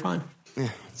 So you're fine. Yeah,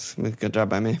 it's a good job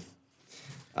by me.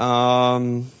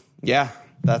 Yeah,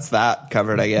 that's that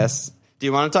covered, I guess. Do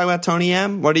you want to talk about Tony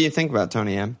M? What do you think about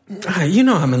Tony M? You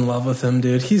know I'm in love with him,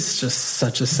 dude. He's just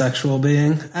such a sexual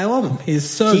being. I love him. He's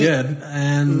so good.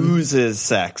 And oozes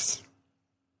sex.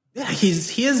 Yeah, he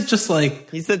is just like...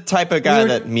 He's the type of guy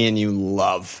that me and you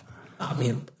love. I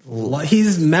mean,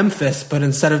 he's Memphis, but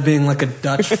instead of being like a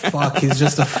Dutch fuck, he's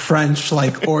just a French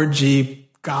like orgy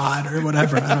god or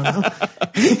whatever. I don't know.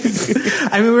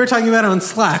 I mean, we were talking about it on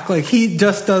Slack. Like, he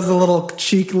just does a little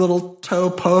cheek, little toe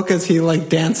poke as he like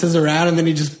dances around, and then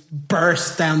he just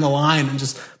bursts down the line and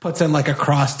just puts in like a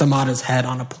cross Damata's head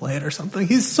on a plate or something.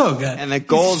 He's so good. And the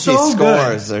goals he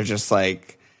scores are just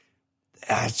like,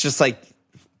 it's just like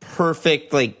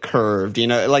perfectly curved. You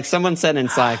know, like someone said in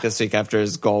Slack this week after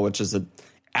his goal, which is an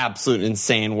absolute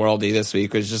insane worldie this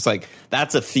week, was just like,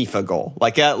 that's a FIFA goal.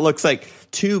 Like, it looks like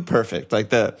too perfect.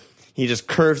 Like he just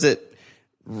curves it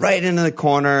right into the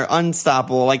corner,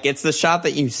 unstoppable. Like, it's the shot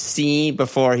that you see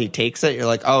before he takes it. You're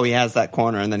like, oh, he has that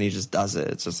corner, and then he just does it.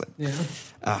 It's just like,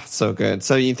 so good.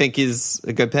 So you think he's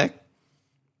a good pick?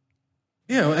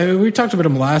 Yeah, I mean, we talked about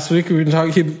him last week. We've been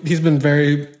talking. He's been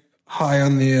very high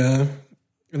on the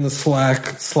in the Slack.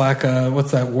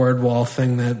 What's that word wall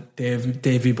thing that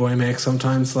Davey Boy makes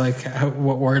sometimes? Like,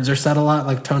 what words are said a lot?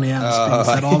 Like Tony Adams being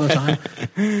said all the time.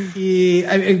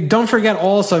 Don't forget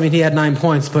also. I mean, he had 9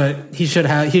 points, but he should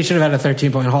have had a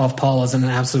 13-point haul if Paul wasn't an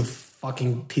absolute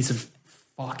fucking piece of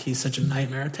fuck. He's such a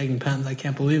nightmare at taking pens. I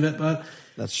can't believe it, but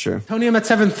that's true. Tony M at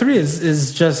 7-3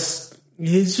 is just.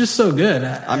 He's just so good.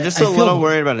 I'm just a little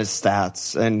worried about his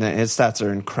stats, and his stats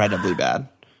are incredibly bad.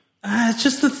 It's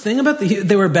just the thing about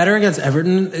they were better against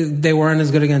Everton. They weren't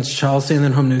as good against Chelsea, and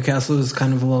then home Newcastle was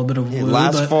kind of a little bit of woo.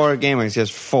 Last 4 game weeks, he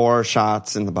has 4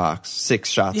 shots in the box, 6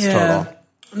 shots total.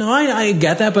 No, I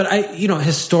get that, but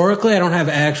historically, I don't have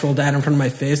actual data in front of my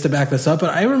face to back this up.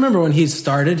 But I remember when he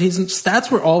started, his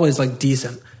stats were always like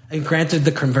decent. And granted,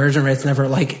 the conversion rate's never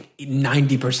like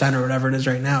 90% or whatever it is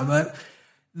right now, but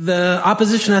the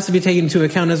opposition has to be taken into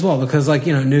account as well, because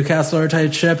Newcastle are a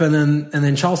tight ship, and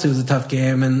then Chelsea was a tough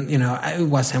game,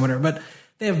 and West Ham, whatever. But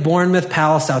they have Bournemouth,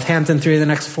 Palace, Southampton, 3 of the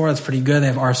next 4. That's pretty good. They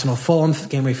have Arsenal, Fulham,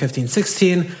 game week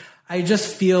 15-16. I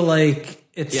just feel like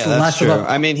it's less true. about.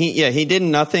 I mean, he did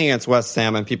nothing against West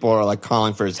Ham, and people are like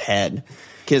calling for his head.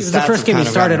 It was the first game he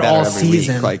started all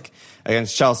season. Like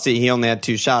against Chelsea, he only had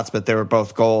 2 shots, but they were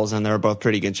both goals, and they were both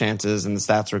pretty good chances, and the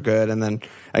stats were good. And then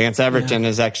against Everton,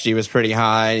 his XG was pretty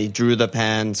high. He drew the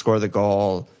pen, scored the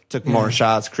goal, took more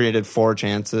shots, created 4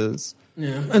 chances.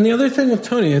 Yeah, and the other thing with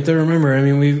Tony, you have to remember, I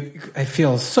mean, I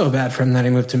feel so bad for him that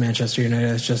he moved to Manchester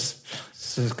United. It's just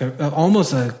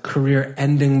almost a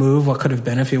career-ending move. What could have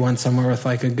been if he went somewhere with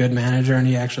like a good manager and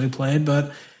he actually played,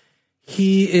 but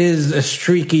he is a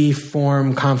streaky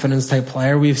form, confidence type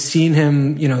player. We've seen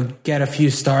him, get a few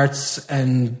starts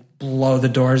and blow the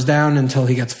doors down until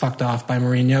he gets fucked off by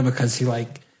Mourinho because he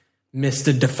missed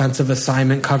a defensive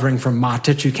assignment covering for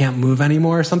Matic who can't move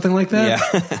anymore or something like that.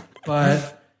 Yeah.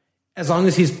 But as long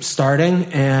as he's starting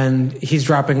and he's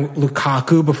dropping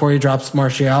Lukaku before he drops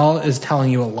Martial is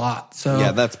telling you a lot. So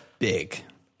yeah, that's big.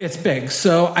 It's big.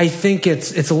 So I think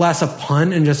it's less a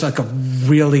punt and just like a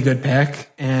really good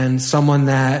pick, and someone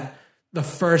that the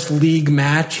first league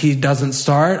match he doesn't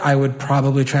start, I would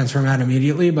probably transfer him out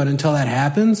immediately. But until that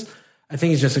happens, I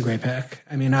think he's just a great pick.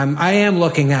 I mean, I am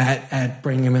looking at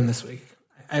bringing him in this week.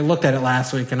 I looked at it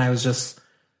last week and I was just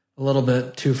a little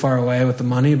bit too far away with the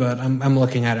money, but I'm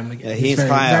looking at him again. Yeah, he's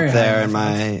high up there in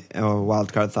my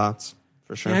wildcard thoughts.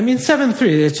 For sure. Yeah, I mean,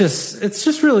 7-3. It's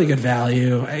just really good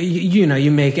value. Every even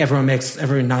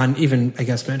I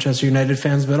guess Manchester United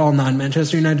fans, but all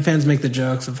non-Manchester United fans make the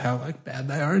jokes of how bad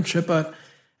they are and shit. But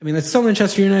I mean, it's still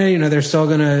Manchester United. They're still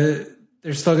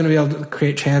gonna be able to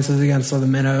create chances against the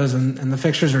minnows, and the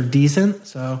fixtures are decent.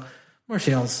 So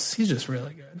Martial's he's just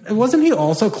really good. And wasn't he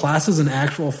also classed as an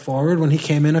actual forward when he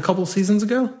came in a couple seasons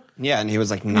ago? Yeah, and he was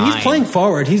like 9. He's playing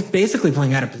forward. He's basically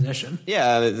playing out of position.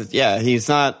 Yeah. He's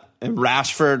not.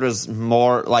 Rashford was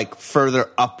more further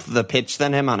up the pitch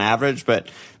than him on average, but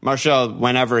Martial,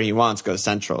 whenever he wants, goes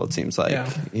central. It seems like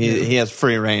he has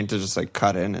free reign to just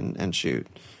cut in and shoot.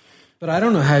 But I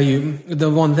don't know how the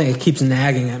one thing that keeps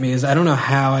nagging at me is I don't know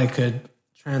how I could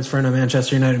transfer in a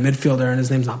Manchester United midfielder and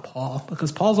his name's not Paul,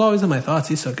 because Paul's always in my thoughts.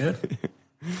 He's so good.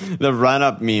 The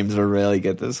run-up memes are really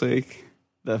good this week.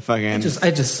 The fucking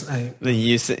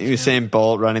the Usain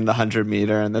Bolt running the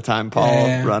 100-meter and the Time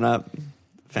Paul run-up.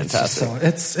 Fantastic.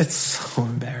 It's so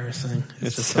embarrassing.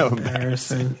 It's so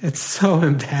embarrassing. It's so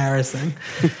embarrassing.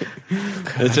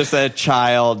 It's just a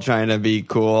child trying to be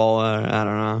cool. I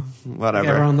don't know. Whatever.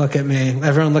 Yeah, everyone look at me.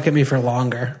 Everyone look at me for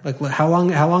longer. Like how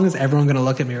long is everyone going to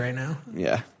look at me right now?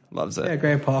 Yeah, loves it. Yeah,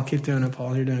 great, Paul. Keep doing it,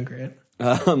 Paul. You're doing great.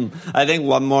 I think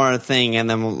one more thing, and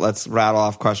then let's rattle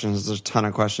off questions. There's a ton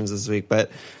of questions this week,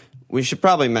 but we should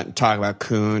probably talk about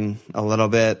Kuhn a little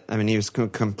bit. I mean, he was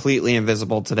completely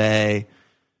invisible today.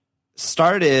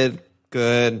 Started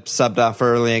good, subbed off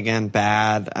early again,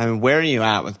 bad. I mean, where are you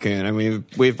at with Kuhn? I mean,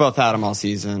 we've both had him all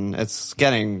season. It's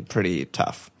getting pretty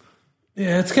tough.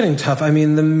 Yeah, it's getting tough. I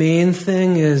mean, the main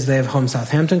thing is they have home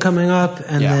Southampton coming up,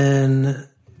 and then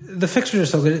the fixtures are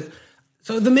so good.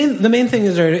 So the main thing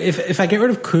is, if I get rid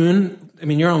of Kuhn, I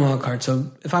mean, you're on wildcard.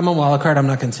 So if I'm on wildcard, I'm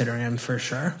not considering him for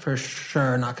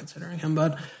sure not considering him.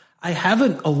 But I have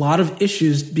a lot of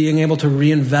issues being able to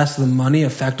reinvest the money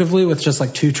effectively with just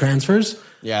like 2 transfers.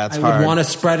 Yeah, it's hard. I would want to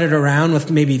spread it around with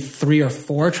maybe 3 or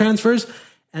 4 transfers.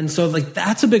 And so like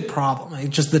that's a big problem. Like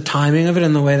just the timing of it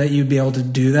and the way that you'd be able to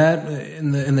do that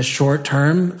in the short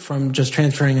term from just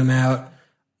transferring him out,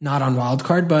 not on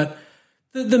wildcard, but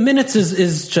the minutes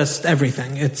is just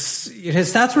everything. His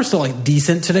stats were still like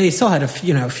decent today. He still had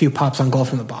a few pops on goal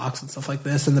from the box and stuff like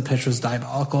this. And the pitch was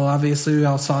diabolical. Obviously we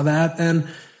all saw that. And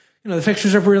the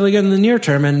fixtures are really good in the near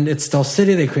term, and it's still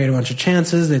City. They create a bunch of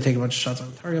chances. They take a bunch of shots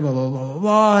on target, blah, blah, blah, blah,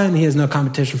 blah. And he has no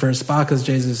competition for his spot because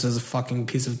Jesus is a fucking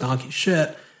piece of donkey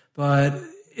shit. But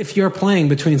if you're playing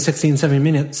between 60 and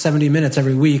 70 minutes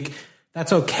every week,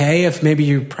 that's okay if maybe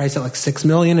you price at like $6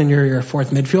 million and you're your 4th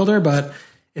midfielder. But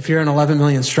if you're an 11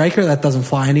 million striker, that doesn't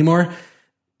fly anymore.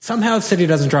 Somehow City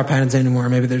doesn't drop penalties anymore.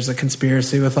 Maybe there's a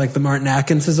conspiracy with like the Martin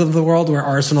Atkinses of the world where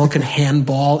Arsenal can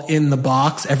handball in the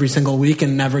box every single week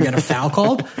and never get a foul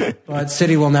called. But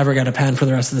City will never get a pen for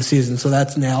the rest of the season. So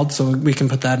that's nailed. So we can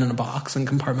put that in a box and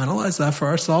compartmentalize that for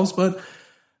ourselves. But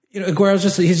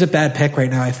Aguero's he's a bad pick right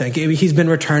now, I think. He's been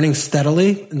returning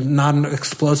steadily, not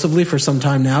explosively for some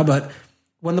time now, but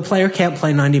when the player can't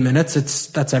play 90 minutes,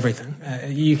 that's everything.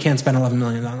 You can't spend 11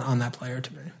 million on that player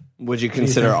to me. Would you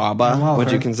consider Auba?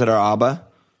 Would you consider Auba?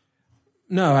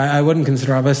 No, I wouldn't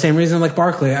consider Auba. Same reason like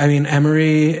Barkley. I mean,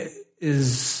 Emery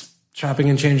is chopping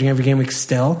and changing every game week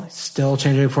still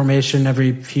changing formation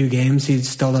every few games. He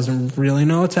still doesn't really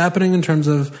know what's happening in terms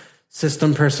of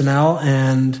system personnel.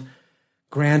 And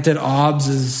granted, Obbs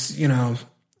is,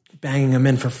 banging him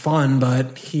in for fun,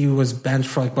 but he was benched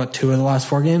for like, 2 of the last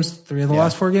 4 games, 3 of the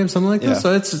last 4 games, something like this.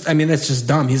 So it's just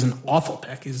dumb. He's an awful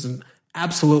pick. He's an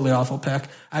absolutely awful pick.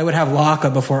 I would have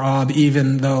Laka before Obb,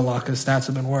 even though Laka's stats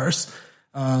have been worse.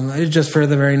 Just for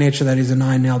the very nature that he's a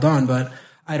 9 nailed on, but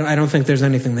I don't think there's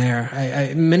anything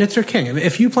there. Minutes are king.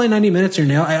 If you play 90 minutes, you're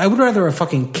nailed. I would rather a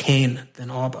fucking Kane than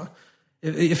Auba.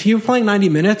 If you're playing 90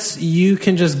 minutes, you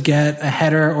can just get a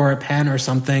header or a pen or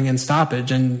something in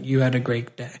stoppage, and you had a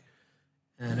great day.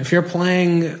 And if you're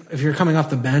coming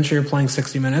off the bench or you're playing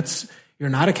 60 minutes, you're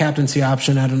not a captaincy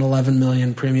option at an 11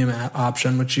 million premium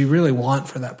option, which you really want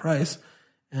for that price.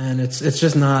 And it's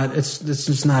just not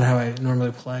how I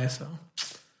normally play. So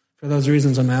for those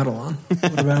reasons, I'm out alone.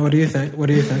 What do you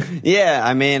think? Yeah,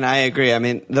 I mean, I agree. I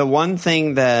mean, the one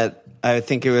thing that I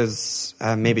think it was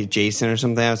maybe Jason or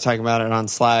something, I was talking about it on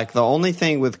Slack. The only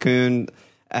thing with Kuhn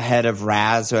ahead of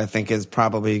Raz, who I think is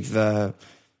probably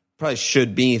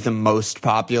should be the most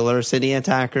popular City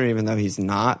attacker, even though he's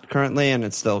not currently, and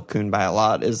it's still Kuhn by a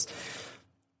lot, is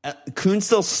Kuhn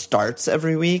still starts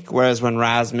every week, whereas when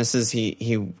Raz misses,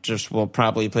 he just will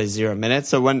probably play 0 minutes.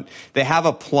 So when they have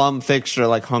a plum fixture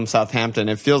like home Southampton,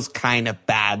 it feels kind of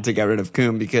bad to get rid of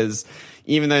Kuhn because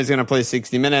even though he's going to play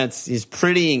 60 minutes, he's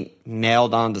pretty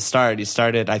nailed on to start. He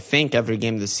started, I think, every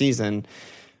game this season.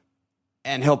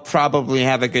 And he'll probably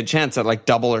have a good chance at like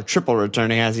double or triple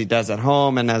returning as he does at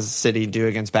home and as City do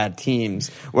against bad teams.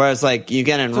 Whereas like you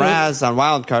get in Raz on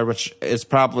wildcard, which is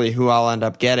probably who I'll end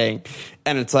up getting.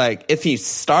 And it's like if he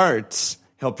starts,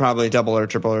 he'll probably double or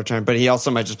triple return, but he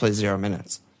also might just play 0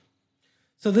 minutes.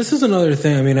 So this is another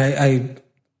thing. I mean, I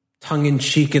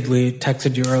tongue-in-cheekily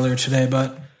texted you earlier today,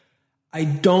 but I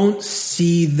don't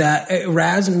see that.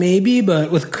 Raz maybe,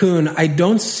 but with Kuhn, I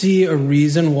don't see a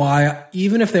reason why,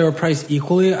 even if they were priced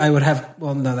equally, I would have.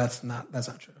 Well, no, that's not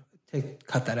true.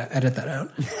 Cut that out. Edit that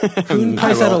out. Kuhn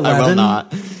price at 11. I will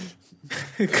not.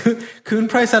 Kuhn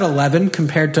price at 11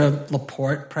 compared to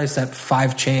Laporte price at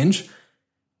 5 change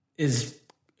is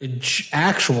an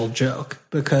actual joke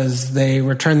because they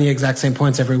return the exact same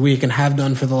points every week and have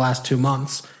done for the last 2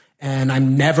 months. and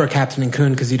I'm never captaining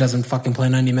Kuhn because he doesn't fucking play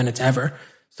 90 minutes ever.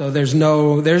 So there's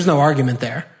no argument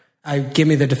there. I give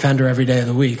me the defender every day of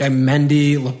the week. I'm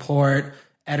Mendy, Laporte,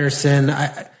 Ederson.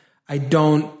 I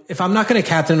don't, if I'm not going to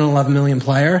captain an 11 million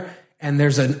player and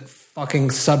there's a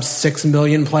fucking sub 6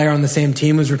 million player on the same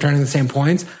team who's returning the same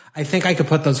points, I think I could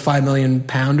put those 5 million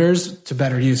pounders to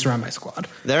better use around my squad.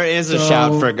 There is a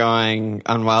shout for going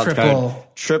on wildcard.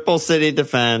 Triple City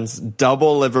defense,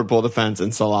 double Liverpool defense,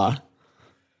 and Salah.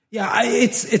 Yeah,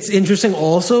 it's interesting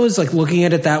also is like looking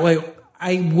at it that way.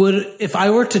 I would, if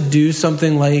I were to do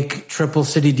something like Triple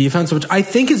City defense, which I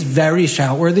think is very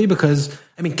shout-worthy because,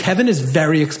 I mean, Kevin is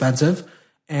very expensive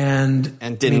and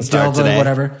didn't start today.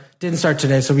 Whatever. Didn't start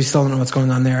today, so we still don't know what's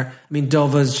going on there. I mean,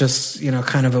 Dilva's just,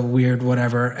 kind of a weird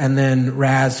whatever. And then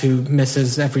Raz, who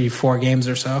misses every 4 games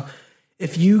or so.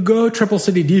 If you go Triple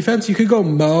City defense, you could go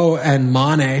Mo and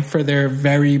Mane for their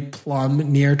very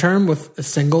plumb near term with a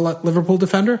single Liverpool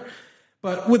defender.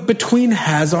 But between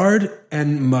Hazard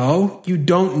and Mo, you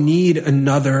don't need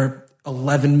another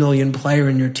 11 million player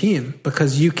in your team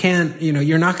because you can't,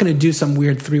 you're not going to do some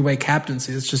weird 3-way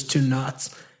captaincy. It's just too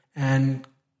nuts. And I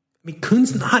mean,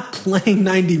 Kuhn's not playing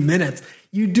 90 minutes.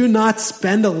 You do not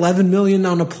spend 11 million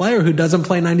on a player who doesn't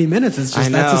play 90 minutes. It's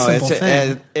just, that's a simple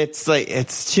thing.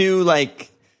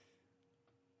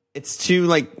 It's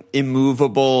two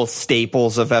immovable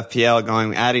staples of FPL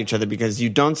going at each other because you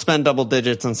don't spend double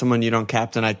digits on someone you don't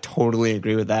captain. I totally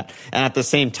agree with that. And at the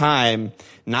same time,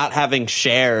 not having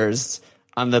shares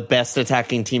on the best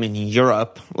attacking team in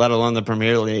Europe, let alone the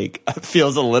Premier League,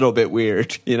 feels a little bit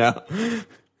weird,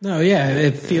 No, yeah,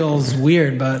 it feels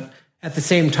weird, but at the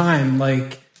same time,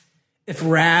 like if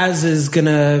Raz is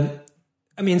gonna,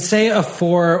 say a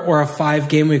 4 or a 5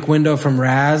 game week window from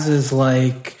Raz is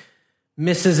like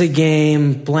misses a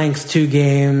game, blanks 2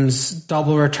 games,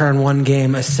 double return 1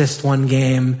 game, assist 1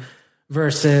 game,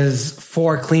 versus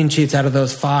 4 clean sheets out of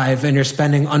those 5, and you're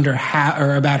spending under half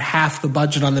or about half the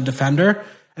budget on the defender.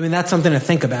 That's something to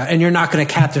think about. And you're not going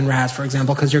to captain Raz, for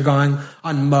example, because you're going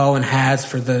on Mo and Haz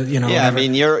for the, Yeah, whatever.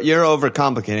 You're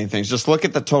overcomplicating things. Just look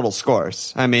at the total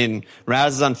scores.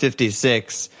 Raz is on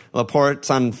 56, Laporte's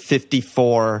on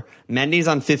 54, Mendy's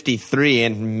on 53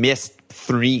 and missed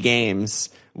 3 games.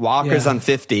 Walker's on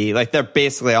 50. Like, they're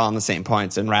basically all on the same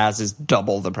points, and Raz is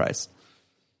double the price.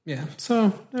 Yeah,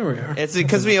 so there we are. It's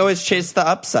because we always chase the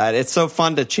upside. It's so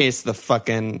fun to chase the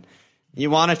fucking... You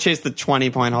want to chase the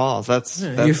 20-point hauls. That's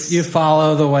you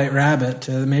follow the white rabbit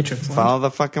to the Matrix land. Follow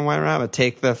the fucking white rabbit.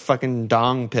 Take the fucking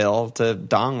dong pill to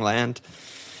dong land.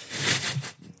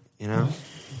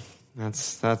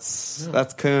 That's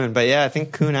Kuhn. But yeah, I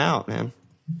think Kuhn out, man.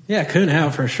 Yeah, Kuhn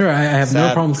out for sure. I have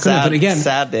no problem with Kuhn. But again,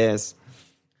 sad days.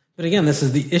 But again, this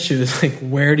is the issue. Is like,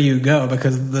 where do you go?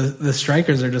 Because the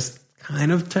strikers are just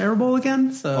kind of terrible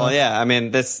again. So well, yeah.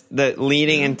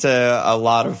 Leading into a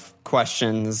lot of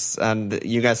questions, and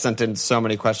you guys sent in so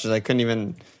many questions. I couldn't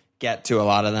even get to a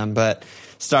lot of them, but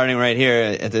starting right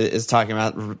here is talking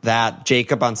about that.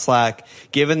 Jacob on Slack,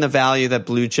 given the value that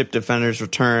blue chip defenders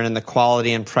return and the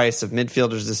quality and price of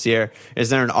midfielders this year, is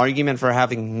there an argument for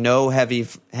having no heavy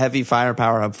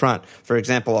firepower up front? For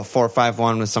example, a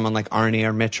 4-5-1 with someone like Arnie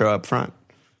or Mitro up front.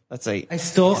 That's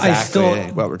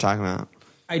exactly what we're talking about.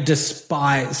 I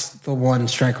despise the one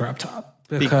striker up top.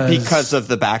 Because of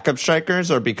the backup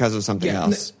strikers or because of something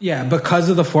else? Yeah, because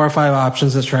of the 4 or 5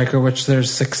 options of striker, which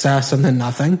there's success and then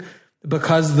nothing.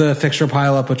 Because the fixture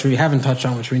pileup, which we haven't touched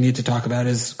on, which we need to talk about,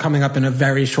 is coming up in a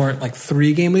very short,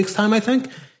 3 game weeks time, I think.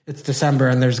 It's December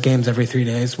and there's games every 3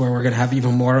 days where we're going to have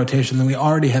even more rotation than we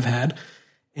already have had.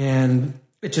 And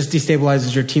it just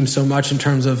destabilizes your team so much in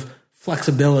terms of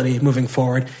flexibility moving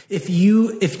forward. If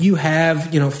you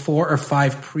have, 4 or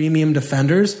 5 premium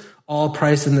defenders, all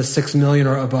priced in the 6 million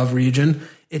or above region,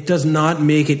 it does not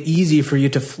make it easy for you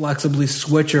to flexibly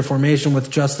switch your formation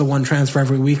with just the one transfer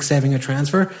every week, saving a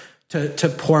transfer,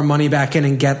 to pour money back in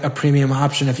and get a premium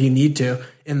option if you need to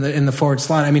in the forward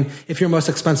slot. If your most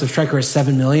expensive striker is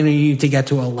 7 million and you need to get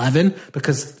to 11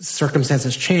 because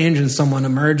circumstances change and someone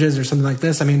emerges or something like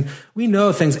this. We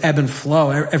know things ebb and flow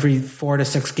every 4 to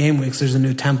 6 game weeks. There's a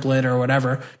new template or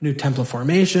whatever, new template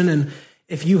formation. And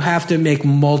if you have to make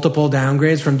multiple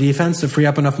downgrades from defense to free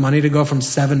up enough money to go from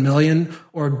 7 million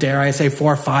or dare I say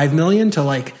 4 or 5 million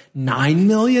to 9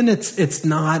 million, it's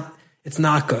not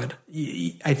good.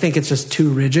 I think it's just too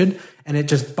rigid and it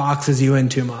just boxes you in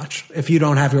too much if you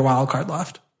don't have your wild card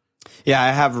left. Yeah,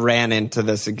 I have ran into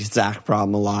this exact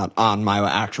problem a lot on my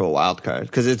actual wild card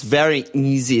because it's very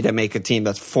easy to make a team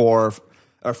that's 4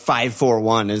 or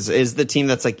 5-4-1 is the team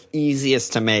that's like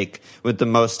easiest to make with the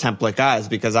most template guys,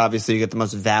 because obviously you get the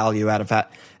most value out of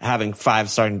having 5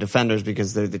 starting defenders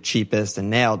because they're the cheapest and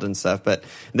nailed and stuff. But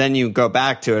then you go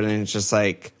back to it and it's just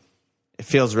like, it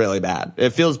feels really bad.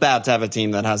 It feels bad to have a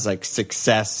team that has like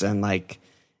success and like,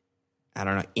 I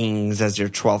don't know, Ings as your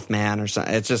 12th man or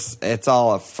something. It's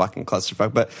all a fucking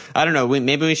clusterfuck. But I don't know.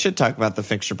 Maybe we should talk about the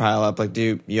fixture pile up. Like,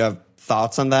 do you have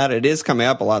thoughts on that? It is coming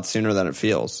up a lot sooner than it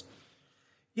feels.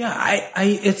 Yeah,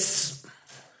 it's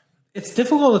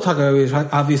difficult to talk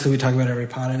about. Obviously, we talk about every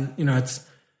pod, and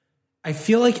I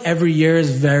feel like every year is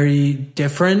very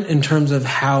different in terms of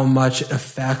how much it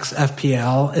affects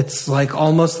FPL. It's like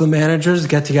almost the managers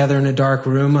get together in a dark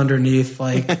room underneath,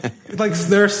 like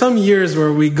there are some years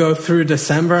where we go through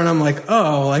December and I'm like,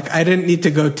 oh, like I didn't need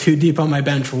to go too deep on my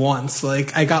bench once.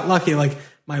 Like I got lucky. Like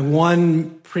my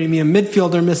one premium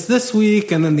midfielder missed this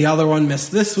week and then the other one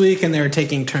missed this week and they were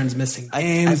taking turns missing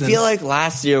games. I feel like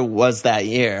last year was that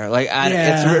year.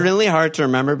 It's really hard to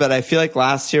remember, but I feel like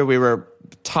last year we were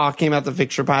talking about the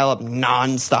fixture pile up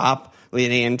nonstop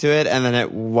leading into it, and then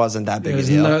it wasn't that big a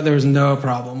deal. There was no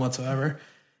problem whatsoever.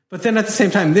 But then at the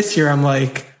same time this year, I'm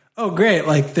like, oh great,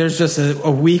 like there's just a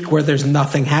week where there's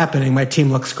nothing happening. My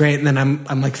team looks great, and then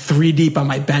I'm like 3 deep on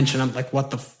my bench, and I'm like,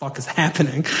 what the fuck is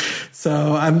happening?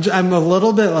 So I'm a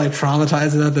little bit like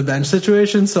traumatized about the bench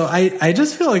situation. So I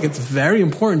just feel like it's very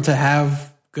important to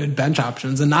have good bench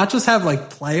options and not just have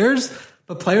like players,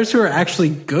 but players who are actually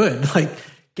good. Like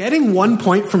getting 1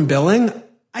 point from Billing,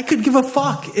 I could give a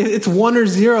fuck. It's 1 or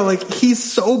 0. Like, he's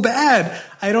so bad.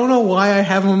 I don't know why I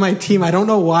have him on my team. I don't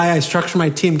know why I structure my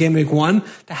team game week 1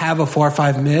 to have a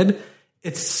 4-5 mid.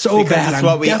 It's so bad. It's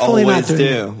what we always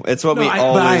do. It's what we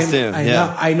always do.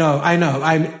 I know.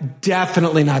 I'm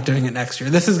definitely not doing it next year.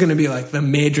 This is going to be like the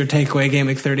major takeaway game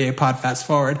week 38 pod fast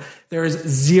forward. There is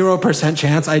 0%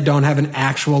 chance I don't have an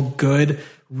actual good,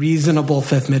 reasonable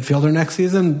 5th midfielder next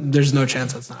season. There's no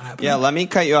chance that's not happening. Yeah, let me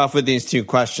cut you off with these 2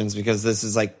 questions because this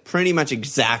is like pretty much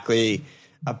exactly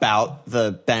about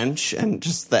the bench and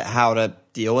just how to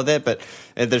deal with it. But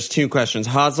there's 2 questions.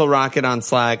 Hazel Rocket on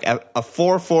Slack, a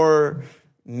 4-4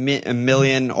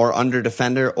 million or under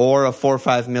defender or a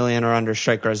 4-5 million or under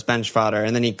striker as bench fodder.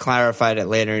 And then he clarified it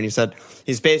later and he said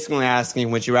he's basically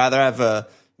asking, would you rather have a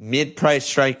mid-price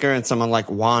striker and someone like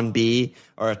Juan B,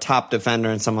 or a top defender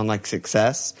and someone like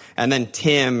Success? And then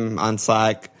Tim on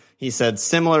Slack, he said,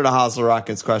 similar to Hazel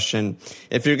Rocket's question,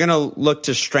 if you're going to look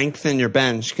to strengthen your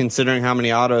bench, considering how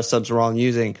many auto subs we're all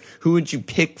using, who would you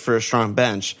pick for a strong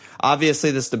bench?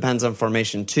 Obviously, this depends on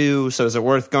formation too, so is it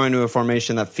worth going to a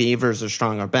formation that favors a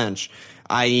stronger bench?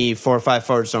 I.e., 4-5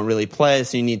 forwards don't really play,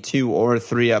 so you need 2 or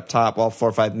 3 up top while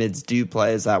 4-5 mids do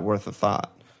play. Is that worth a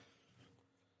thought?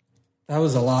 That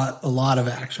was a lot of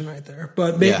action right there.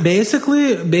 But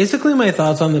basically my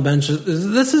thoughts on the bench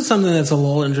is this is something that's a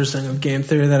little interesting of game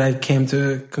theory that I came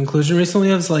to a conclusion recently.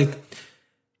 It's like,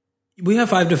 we have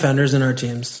 5 defenders in our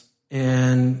teams,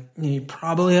 and you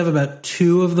probably have about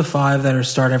 2 of the 5 that are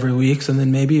start every week. So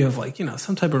then maybe you have like,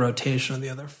 some type of rotation of the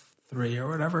other 3 or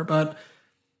whatever. But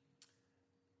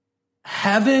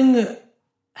having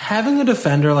a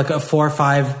defender, like a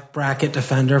 4-5 bracket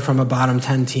defender from a bottom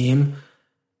 10 team,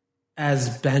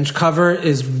 as bench cover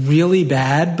is really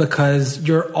bad because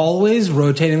you're always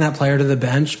rotating that player to the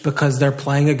bench because they're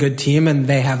playing a good team and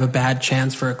they have a bad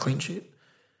chance for a clean sheet.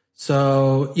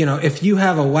 So, if you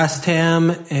have a West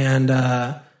Ham and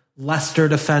a Leicester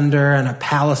defender and a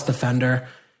Palace defender,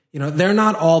 they're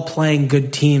not all playing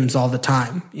good teams all the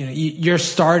time. You're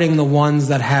starting the ones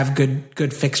that have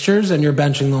good fixtures and you're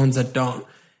benching the ones that don't.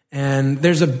 And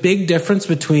there's a big difference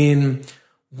between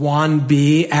Juan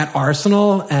B at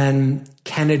Arsenal and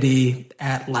Kennedy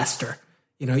at Leicester.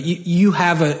 You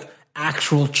have an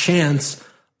actual chance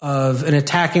of an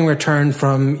attacking return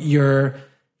from your,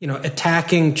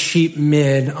 attacking cheap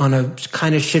mid on a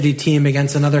kind of shitty team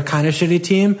against another kind of shitty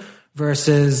team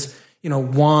versus,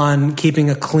 Juan keeping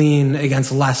a clean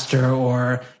against Leicester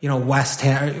or, West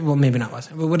Ham. Well, maybe not West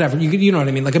Ham, but whatever. You know what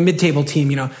I mean? Like a mid-table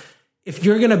team, if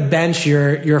you're going to bench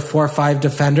your 4-5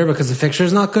 defender because the fixture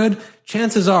is not good,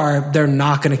 chances are they're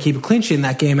not going to keep a clean sheet in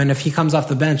that game. And if he comes off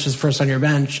the bench, his first on your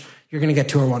bench, you're going to get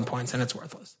 2 or 1 points and it's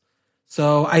worthless.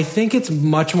 So I think it's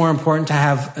much more important to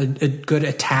have a good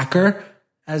attacker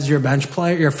as your bench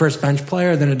player, your first bench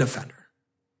player, than a defender.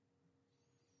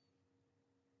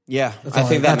 Yeah, I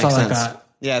think that makes sense.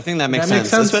 Yeah, I think that makes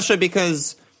sense. Especially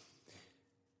because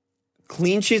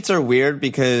clean sheets are weird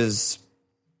because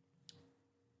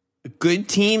good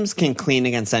teams can clean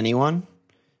against anyone.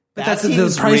 But that's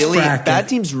the price bracket. Bad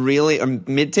teams really, or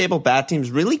mid-table bad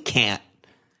teams really can't.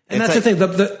 And that's the thing.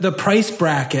 The price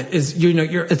bracket is,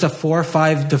 it's a 4 or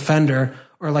 5 defender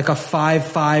or like a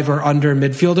 5-5 or under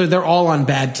midfielder. They're all on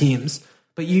bad teams.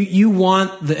 But you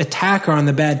want the attacker on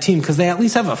the bad team because they at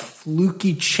least have a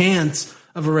fluky chance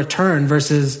of a return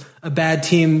versus a bad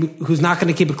team who's not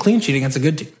going to keep a clean sheet against a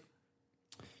good team.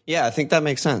 Yeah, I think that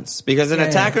makes sense because an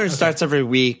attacker who starts every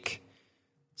week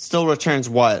still returns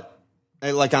what?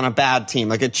 Like on a bad team,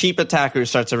 like a cheap attacker who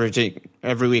starts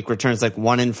every week returns like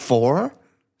 1 in 4,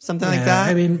 something like that.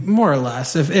 I mean, more or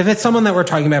less. If it's someone that we're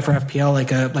talking about for FPL,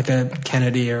 like a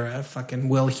Kennedy or a fucking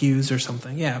Will Hughes or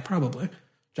something, yeah, probably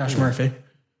Josh Murphy.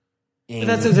 But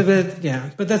that's a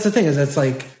bit, But that's the thing is, it's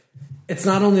like it's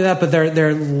not only that, but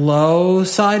their low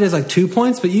side is like 2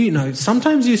 points. But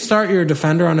sometimes you start your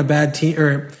defender on a bad team,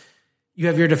 or you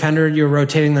have your defender, you're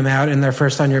rotating them out, and they're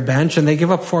first on your bench, and they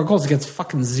give up 4 goals against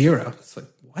fucking 0. It's like,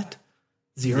 what?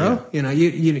 0? Yeah.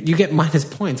 You get minus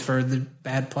points for the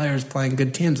bad players playing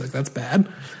good teams. Like, that's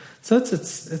bad. So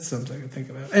it's something to think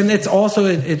about. And it's also,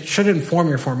 it should inform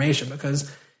your formation because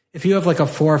if you have like a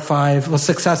 4 or 5, well,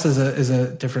 success is a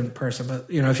different person, but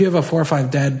if you have a 4 or 5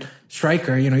 dead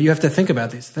striker, you have to think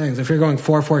about these things. If you're going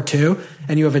 4-4-2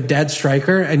 and you have a dead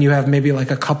striker and you have maybe like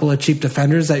a couple of cheap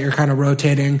defenders that you're kind of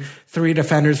rotating 3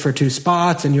 defenders for 2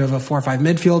 spots and you have a 4 or 5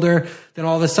 midfielder, then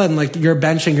all of a sudden like you're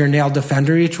benching your nailed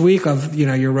defender each week of,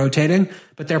 you're rotating,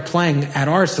 but they're playing at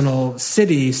Arsenal,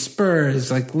 City,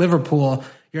 Spurs, like Liverpool.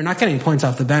 You're not getting points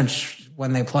off the bench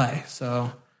when they play.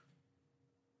 So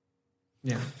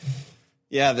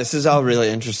yeah, this is all really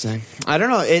interesting. I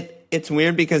don't know. It's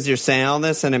weird because you're saying all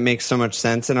this and it makes so much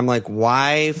sense. And I'm like,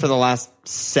 why for the last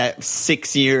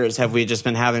 6 years have we just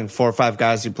been having 4 or 5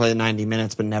 guys who play 90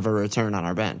 minutes but never return on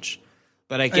our bench?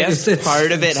 But I guess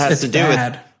part of it has to do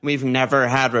with we've never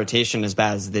had rotation as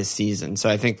bad as this season. So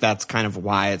I think that's kind of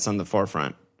why it's on the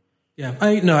forefront. Yeah,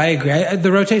 I agree.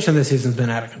 The rotation this season's been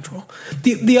out of control.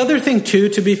 The other thing too,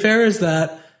 to be fair, is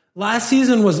that last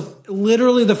season was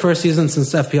literally the first season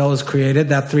since FPL was created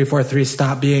that 3-4-3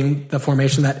 stopped being the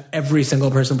formation that every single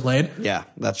person played. Yeah,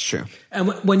 that's true. And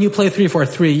when you play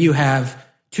 3-4-3, you have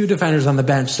 2 defenders on the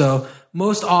bench. So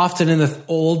most often in the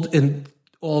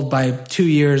old by 2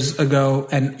 years ago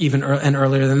and even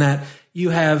earlier than that, you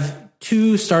have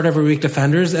 2 start every week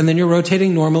defenders, and then you're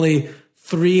rotating normally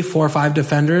 3, 4, 5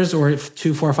 defenders or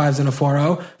 2 4-5s and a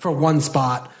 4-0 for 1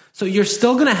 spot. So you're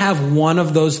still going to have one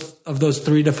of those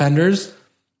 3 defenders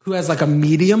who has like a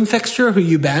medium fixture who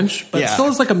you bench, but still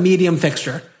is like a medium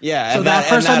fixture. Yeah. So that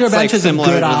first on your bench is a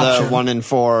good option. The 1 in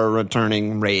 4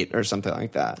 returning rate or something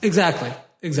like that. Exactly.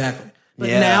 But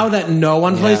now that no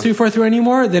one plays 3-4-3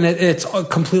 anymore, then it's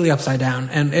completely upside down.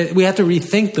 And we have to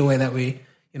rethink the way that we,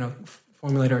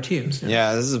 formulate our teams.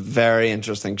 Yeah, this is very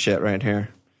interesting shit right here.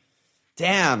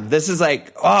 Damn, this is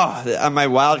like, my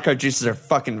wildcard juices are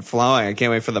fucking flowing. I can't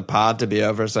wait for the pod to be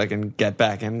over so I can get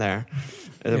back in there.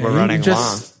 We're running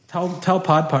long. Tell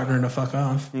pod partner to fuck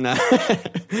off. No. All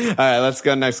right, let's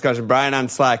go next question. Brian on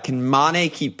Slack. Can Mane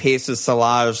keep pace with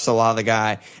Salah, or is Salah the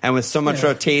guy? And with so much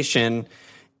rotation,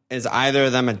 is either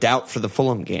of them a doubt for the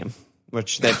Fulham game,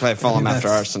 which they play Fulham after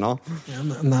Arsenal? Yeah,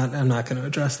 I'm not going to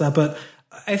address that, but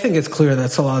I think it's clear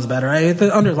that Salah's better.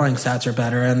 The underlying stats are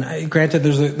better, and granted,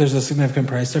 there's a significant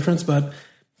price difference, but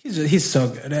he's so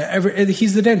good.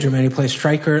 He's the danger man. He plays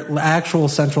striker, actual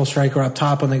central striker up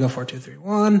top when they go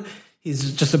 4-2-3-1.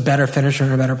 He's just a better finisher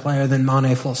and a better player than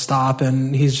Mane, full stop,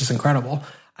 and he's just incredible.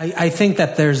 I think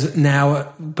that there's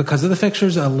now, because of the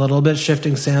fixtures, a little bit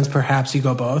shifting sands. Perhaps you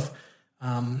go both.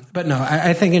 But no,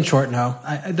 I think in short, no.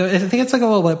 I think it's like a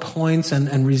little bit points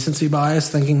and recency bias,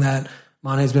 thinking that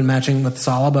Mane's been matching with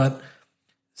Salah, but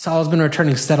Salah's been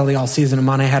returning steadily all season, and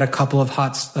Mane had a couple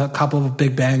of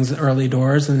big bangs early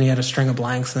doors, and then he had a string of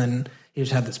blanks, and he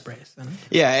just had this brace. And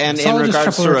and in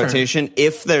regards to rotation,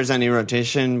 if there's any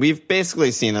rotation, we've basically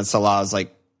seen that Salah is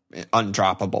like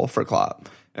undroppable for Klopp.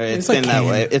 It's been that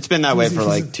way. It's been that way for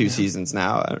like 2 seasons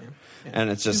now.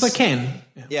 And it's just it's like Kane.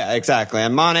 Yeah, exactly.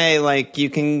 And Mane, like, you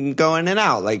can go in and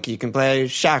out. Like, you can play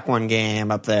Shaq one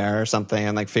game up there or something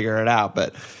and like figure it out.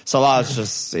 But Salah is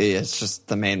just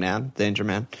the main man, danger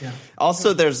man. Yeah.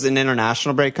 Also, there's an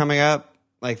international break coming up.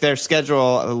 Like, their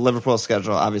schedule, Liverpool's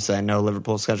schedule, obviously I know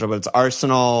Liverpool's schedule, but it's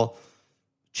Arsenal,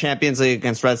 Champions League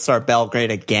against Red Star Belgrade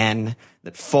again,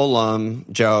 that Fulham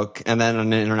joke, and then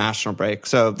an international break.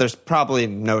 So there's probably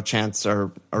no chance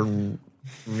or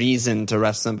reason to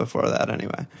rest them before that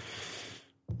anyway.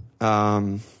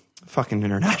 Fucking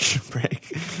international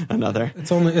break. Another.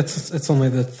 It's only the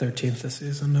 13th this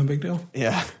season. No big deal.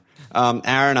 Yeah.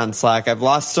 Aaron on Slack. I've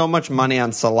lost so much money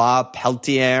on Salah,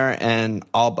 Peltier, and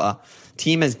Alba.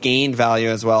 Team has gained value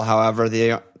as well. However,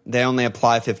 they they only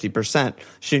apply 50%.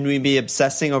 Should we be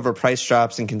obsessing over price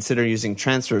drops and consider using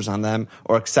transfers on them,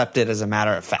 or accept it as a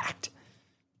matter of fact?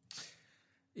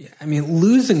 Yeah, I mean,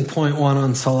 losing 0.1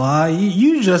 on Salah,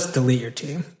 you just delete your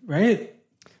team, right?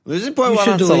 Losing 0.1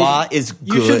 on Salah is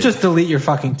good. You should just delete your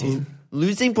fucking team.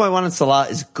 Losing 0.1 on Salah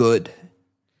is good.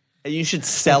 You should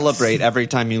celebrate every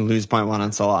time you lose 0.1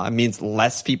 on Salah. It means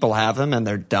less people have him, and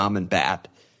they're dumb and bad.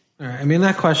 All right. I mean,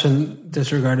 that question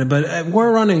disregarded, but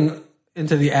we're running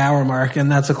into the hour mark,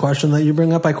 and that's a question that you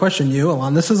bring up. I question you,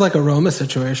 Alon. This is like a Roma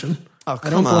situation. Oh,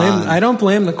 come on. I don't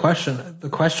blame the questioner.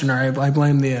 I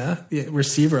blame the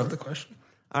receiver of the question.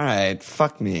 All right,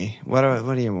 fuck me. What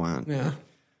do you want? Yeah.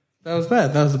 That was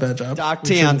bad. That was a bad job. Doc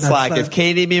T on Slack. If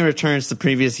KDB returns to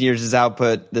previous years'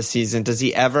 output this season, does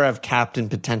he ever have captain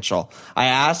potential? I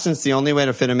asked since the only way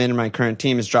to fit him in my current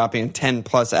team is dropping a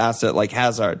 10-plus asset like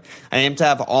Hazard. I aim to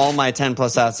have all my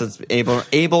 10-plus assets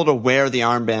able to wear the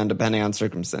armband depending on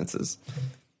circumstances.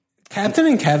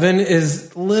 Captaining Kevin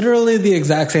is literally the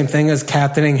exact same thing as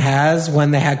captaining Haz when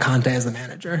they had Conte as the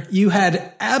manager. You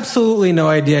had absolutely no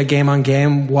idea game on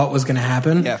game what was going to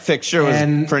happen. Yeah, fixture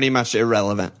was pretty much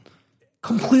irrelevant.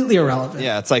 Completely irrelevant.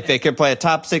 Yeah, it's like they could play a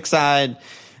top six side.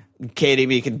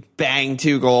 KDB could bang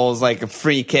 2 goals, like a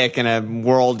free kick and a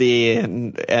worldie,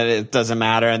 and it doesn't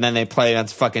matter. And then they play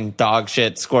against fucking dog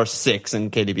shit, score 6,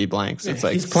 and KDB blanks. It's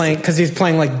like he's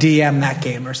playing like DM that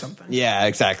game or something. Yeah,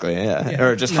 exactly. Yeah,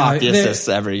 or just hockey assists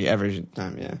every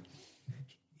time. Yeah,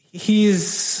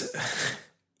 he's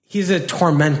a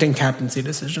tormenting captaincy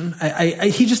decision.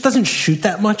 He just doesn't shoot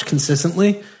that much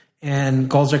consistently. And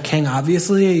goals are king,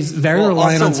 obviously. He's very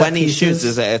reliant on set when he shoots,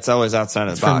 it's always outside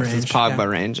of the box. It's Pogba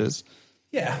ranges.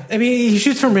 Yeah. I mean, he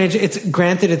shoots from range. It's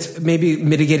granted, it's maybe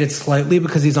mitigated slightly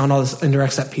because he's on all those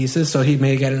indirect set pieces, so he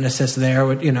may get an assist there,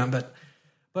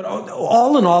 but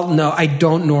all in all, no, I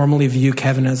don't normally view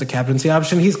Kevin as a captaincy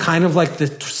option. He's kind of like the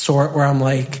sort where I'm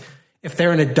like, if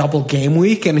they're in a double game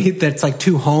week and that's like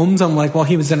 2 homes, I'm like, well,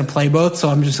 he was going to play both, so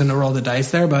I'm just going to roll the dice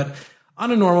there, but on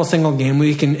a normal single game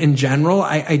week in general,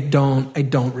 I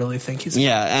don't really think he's.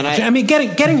 Yeah, and I mean,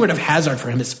 getting rid of Hazard for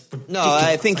him is ridiculous. No,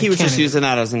 I think he was just using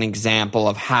that as an example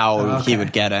of how he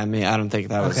would get it. I mean, I don't think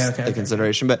that was the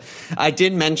consideration. But I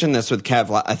did mention this with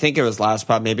Kev. I think it was last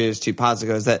pod, maybe it was 2 pods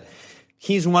ago. Is that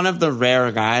he's one of the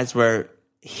rare guys where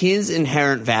his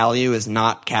inherent value is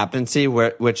not captaincy,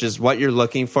 which is what you're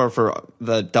looking for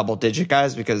the double-digit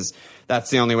guys, because that's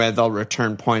the only way they'll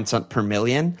return points per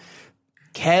million.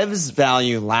 Kev's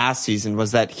value last season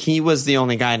was that he was the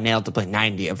only guy nailed to play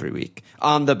 90 every week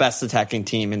on the best attacking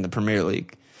team in the Premier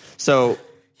League. So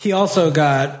he also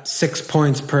got 6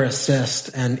 points per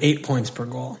assist and 8 points per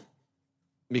goal.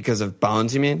 Because of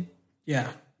Bones, you mean? Yeah.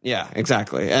 Yeah,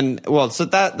 exactly. And well, so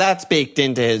that's baked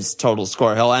into his total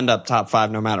score. He'll end up top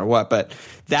 5 no matter what, but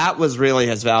that was really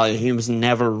his value. He was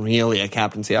never really a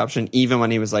captaincy option, even when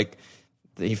he was like,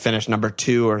 he finished number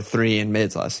 2 or 3 in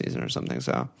mids last season or something.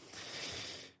 So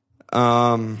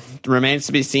remains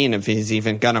to be seen if he's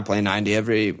even gonna play 90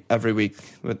 every week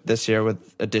this year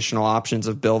with additional options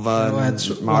of Bilva and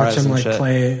Mahrez watch him and like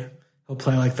shit. He'll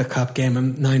play like the cup game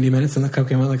in 90 minutes and the cup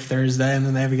game on like Thursday, and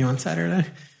then they have a game on Saturday.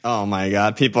 Oh my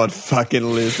god, people would fucking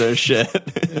lose their shit.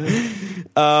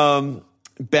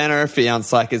 Ben Urphy on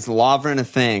Slack, is Lovren a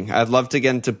thing? I'd love to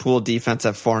get into pool defense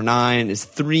at 4-9. Is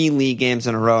 3 league games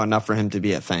in a row enough for him to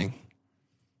be a thing?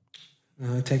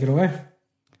 Take it away.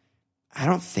 I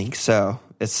don't think so.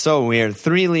 It's so weird.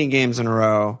 3 league games in a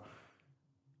row.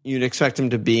 You'd expect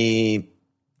him to be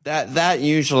that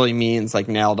usually means like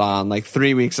nailed on. Like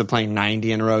 3 weeks of playing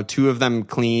 90 in a row, 2 of them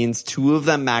cleans, 2 of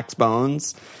them max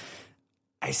bones.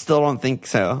 I still don't think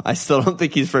so. I still don't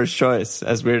think he's first choice,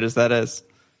 as weird as that is.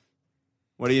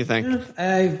 What do you think?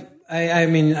 I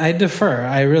mean, I defer.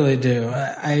 I really do.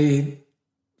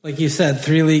 Like you said,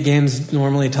 3 league games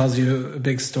normally tells you a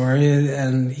big story,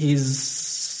 and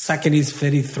second he's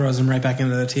fit, he throws him right back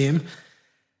into the team.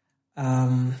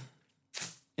 And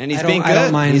he's been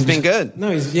good. He's been good.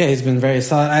 No, he's been very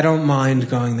solid. I don't mind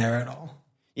going there at all.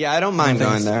 Yeah, I don't mind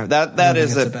going there. That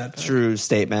is a true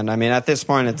statement. I mean, at this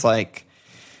point, it's like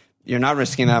you're not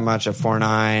risking that much at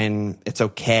 4-9. It's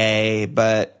okay,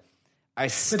 but I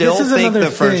still think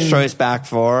the first choice back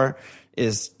 4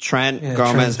 is Trent,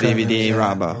 Gomez, BVD,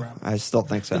 Robbo. I still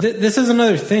think so. This is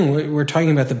another thing. We're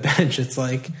talking about the bench. It's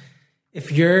like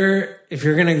if you're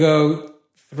gonna go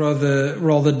roll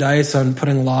the dice on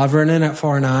putting Lovren in at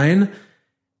 4-9,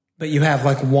 but you have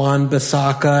like Juan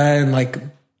Bissaka and like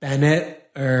Bennett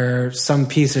or some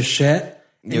piece of shit,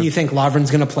 and you think Lovren's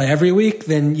going to play every week,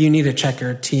 then you need to check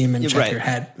your team and check your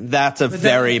head. That's a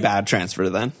very bad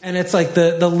transfer then. And it's like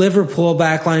the Liverpool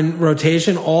backline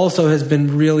rotation also has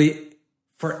been really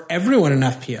for everyone in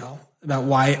FPL about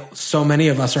why so many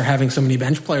of us are having so many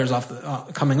bench players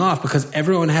coming off, because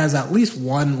everyone has at least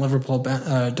one Liverpool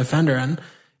defender, and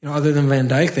other than Van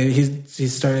Dijk,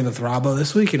 he's starting with Robbo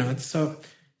this week. So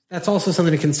that's also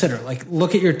something to consider. Like,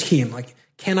 look at your team. Like,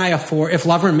 can I afford, if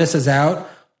Lovren misses out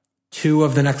 2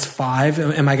 of the next 5,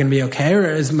 am I going to be okay, or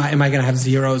am I going to have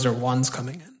 0s or 1s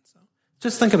coming in? So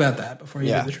just think about that before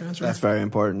you do the transfer. That's very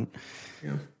important.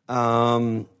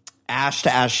 Yeah. Ash to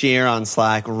Ashir on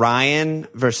Slack. Ryan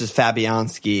versus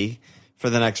Fabianski for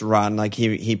the next run. Like,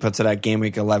 he puts it at game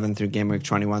week 11 through game week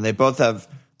 21. They both have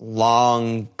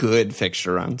long, good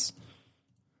fixture runs.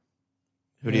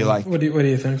 Who do you like? What do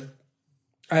you think?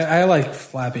 I like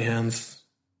Flappy Hands.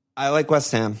 I like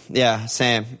West Ham. Yeah,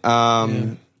 same.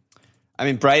 I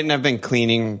mean, Brighton have been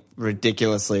cleaning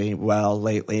ridiculously well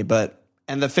lately,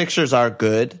 and the fixtures are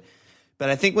good. But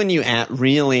I think when you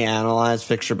really analyze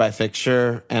fixture by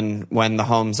fixture and when the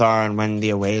homes are and when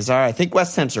the aways are, I think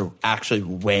West Ham's are actually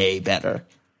way better.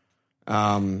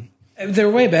 They're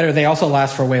way better. They also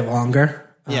last for way longer.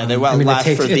 Yeah, they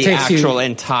last for the actual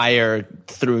entire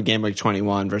through game week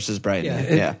 21 versus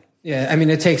Brighton. Yeah, I mean,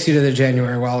 it takes you to the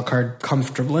January wild card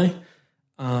comfortably.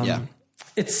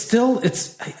 It's still,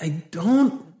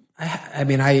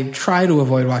 I try to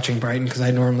avoid watching Brighton because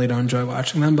I normally don't enjoy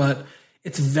watching them, but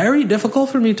it's very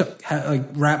difficult for me to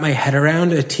wrap my head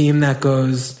around a team that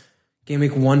goes game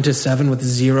week 1 to 7 with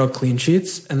 0 clean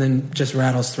sheets and then just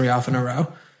rattles 3 off in a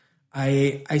row.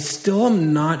 I still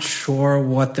am not sure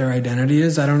what their identity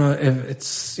is. I don't know if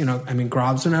it's,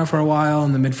 Grob's been out for a while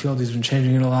in the midfield. He's been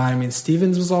changing it a lot. I mean,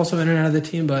 Stevens was also in and out of the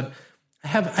team, but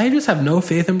I just have no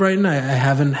faith in Brighton. I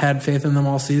haven't had faith in them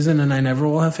all season, and I never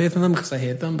will have faith in them because I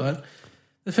hate them. But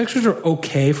the fixtures are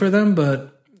okay for them,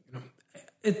 but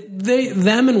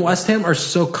them and West Ham are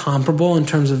so comparable in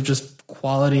terms of just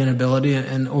quality and ability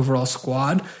and overall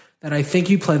squad that I think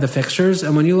you play the fixtures.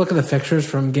 And when you look at the fixtures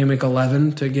from game week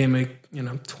 11 to game week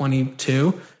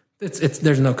 22,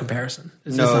 there's no comparison.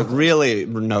 Really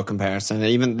no comparison.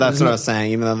 Even that's what I was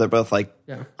saying. Even though they're both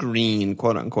green,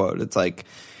 quote unquote, it's like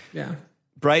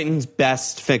Brighton's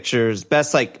best fixtures,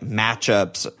 best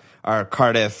matchups are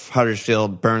Cardiff,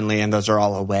 Huddersfield, Burnley, and those are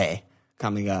all away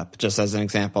coming up. Just as an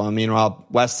example. And meanwhile,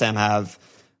 West Ham have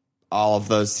all of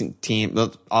those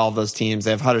teams.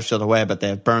 They have Huddersfield away, but they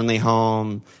have Burnley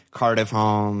home, Cardiff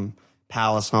home,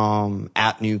 Palace home,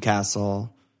 at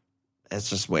Newcastle. It's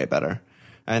just way better.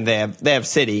 And they have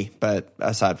City, but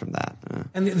aside from that.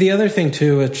 And the other thing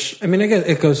too, which I guess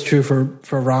it goes true for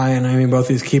Ryan. Both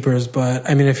these keepers, but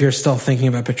if you're still thinking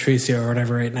about Patricio or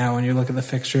whatever right now, when you look at the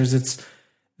fixtures,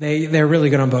 they're really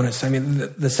good on bonus.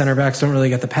 The center backs don't really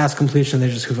get the pass completion; they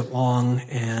just hoof it long,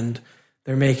 and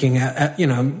they're making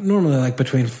normally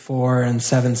between 4 and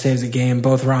 7 saves a game,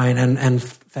 both Ryan and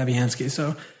Fabianski.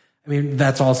 So.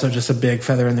 That's also just a big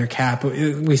feather in their cap.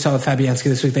 We saw with Fabianski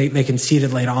this week, they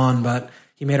conceded late on, but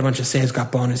he made a bunch of saves,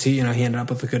 got bonus. He ended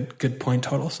up with a good point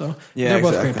total. So they're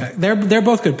both great picks. They're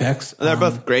both good picks. They're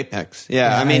both great picks.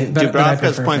 Yeah,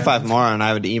 Dubravka's 0.5 more, and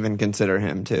I would even consider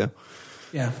him too.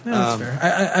 Yeah, that's fair.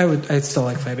 I'd still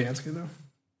like Fabianski though.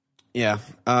 Yeah,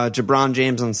 Jabron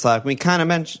James on Slack. We kind of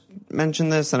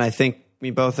mentioned this, and I think we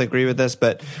both agree with this,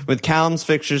 but with Callum's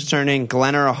fixtures turning,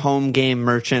 Glenner a home game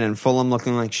merchant, and Fulham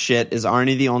looking like shit, is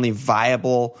Arnie the only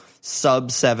viable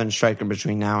sub-7 striker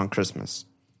between now and Christmas?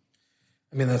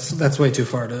 That's way too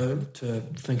far to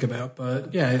think about,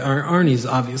 but yeah, Arnie's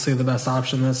obviously the best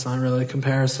option. That's not really a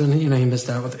comparison. He missed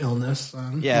out with illness.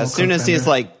 As soon as he's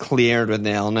cleared with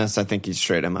the illness, I think he's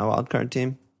straight on my wildcard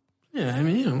team. Yeah,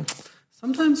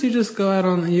 sometimes you just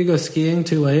you go skiing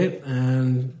too late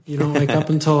and you don't wake up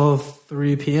until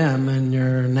 3 p.m. and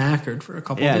you're knackered for a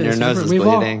couple of days. Yeah, and your nose is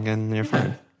bleeding and you're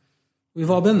fine. We've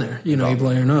all been there. You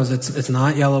blow your nose. It's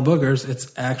not yellow boogers.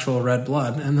 It's actual red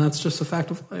blood. And that's just a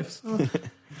fact of life. So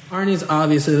Arnie's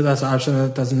obviously the best option.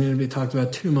 That doesn't need to be talked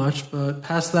about too much. But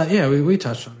past that, we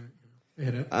touched on it. We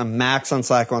hit it. Max on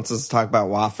Slack wants us to talk about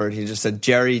Watford. He just said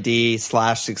Jerry D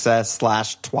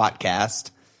 /success/twatcast.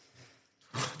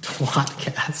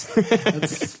 Twatcast.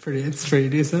 It's pretty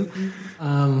decent.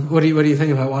 What do you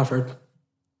think about Watford?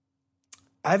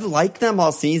 I've liked them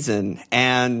all season,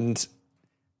 and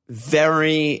to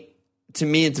me,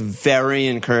 it's very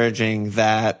encouraging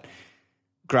that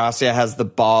Gracia has the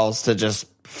balls to just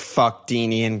fuck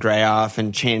Deeney and Gray off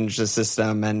and change the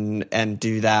system and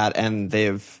do that, and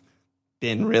they've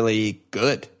been really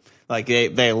good.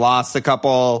 They lost a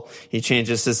couple. He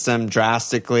changed the system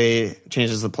drastically,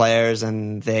 changes the players,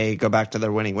 and they go back to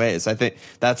their winning ways. I think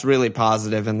that's really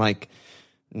positive and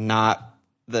not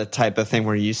the type of thing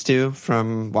we're used to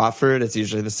from Watford. It's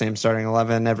usually the same starting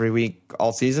 11 every week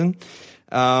all season.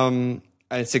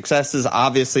 Success is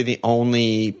obviously the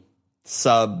only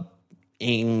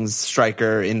sub-Ings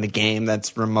striker in the game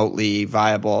that's remotely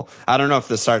viable. I don't know if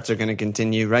the starts are going to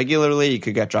continue regularly. He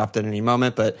could get dropped at any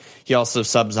moment, but he also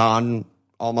subs on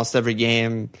almost every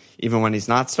game, even when he's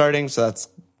not starting. So that's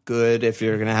good if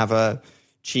you're going to have a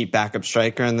cheap backup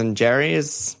striker. And then Jerry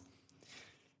he's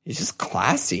just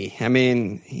classy. I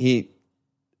mean,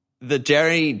 the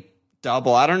Jerry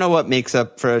double, I don't know what makes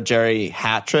up for a Jerry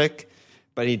hat trick,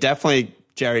 but he definitely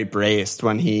Jerry braced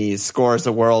when he scores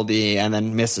a worldie and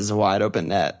then misses a wide open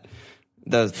net.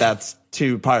 That's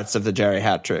two parts of the Jerry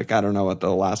hat trick. I don't know what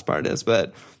the last part is,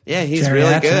 but yeah, he's Jerry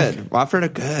really good. Watford are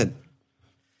good.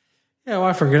 Yeah,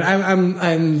 Watford good.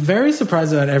 I'm very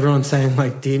surprised about everyone saying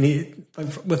like Deeney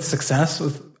with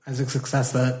Isaac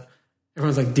success that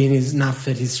everyone's like Deeney's not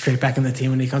fit. He's straight back in the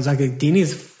team when he comes back. Like,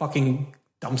 Deeney's fucking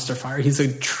dumpster fire. He's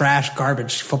a trash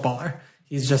garbage footballer.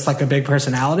 He's just like a big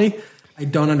personality. I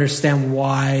don't understand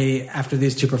why after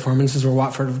these two performances where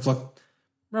Watford have looked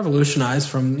revolutionized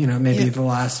from, maybe the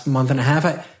last month and a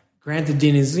half. Granted,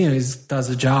 Deeney's, he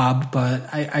does a job, but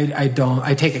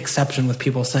I take exception with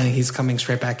people saying he's coming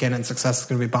straight back in and Success is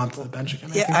going to be bumped to the bench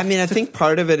again. I think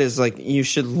part of it is like you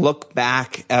should look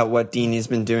back at what Deeney's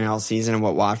been doing all season and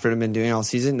what Watford have been doing all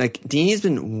season. Like Deeney's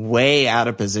been way out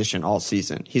of position all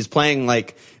season. He's playing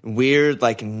like weird,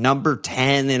 like number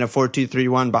 10 in a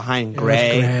 4-2-3-1 behind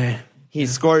Gray. He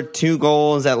scored 2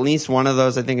 goals. At least one of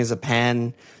those, I think, is a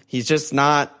pen. He's just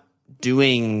not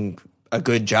doing a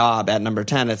good job at number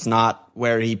 10. It's not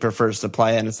where he prefers to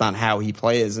play, and it's not how he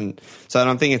plays. And so I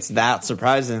don't think it's that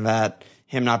surprising that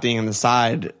him not being on the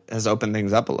side has opened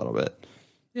things up a little bit.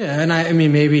 Yeah, and I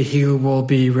mean, maybe he will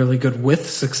be really good with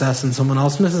Success and someone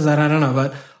else misses that. I don't know.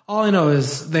 But all I know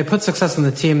is they put Success in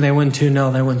the team. They win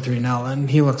 2-0. They win 3-0. And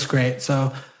he looks great.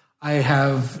 So I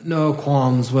have no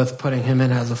qualms with putting him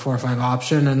in as a 4-5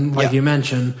 option. And like you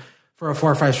mentioned, for a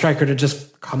 4-5 striker to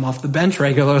just come off the bench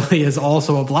regularly is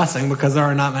also a blessing because there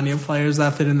are not many players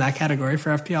that fit in that category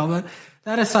for FPL. But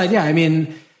that aside, I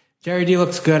mean, Jerry D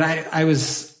looks good. I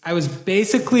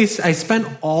spent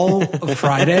all of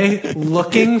Friday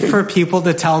looking for people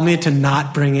to tell me to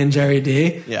not bring in Jerry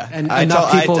D. Yeah. And I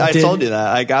told you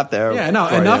that. I got there. Yeah, no,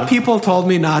 enough people told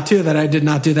me not to that I did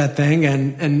not do that thing.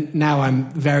 And now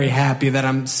I'm very happy that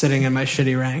I'm sitting in my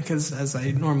shitty rank as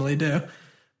I normally do.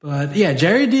 But yeah,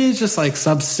 Jerry D is just like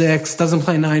sub 6, doesn't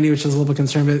play 90, which is a little bit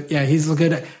concerning. But yeah, he's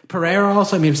good. Pereira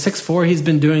also, 6'4", he's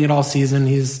been doing it all season.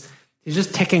 He's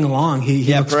just ticking along.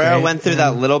 Pereira went through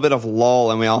that little bit of lull,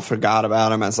 and we all forgot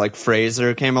about him as like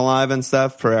Fraser came alive and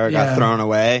stuff. Pereira got thrown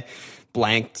away,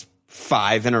 blanked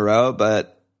 5 in a row,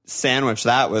 but sandwiched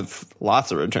that with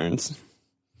lots of returns.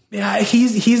 Yeah,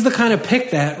 he's the kind of pick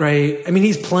that, right? I mean,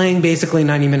 he's playing basically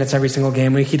 90 minutes every single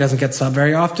game week. He doesn't get sub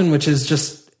very often, which is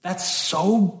just it's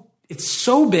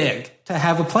so big to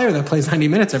have a player that plays 90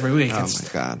 minutes every week. Oh my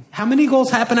God. How many goals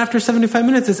happen after 75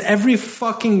 minutes? It's every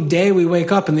fucking day we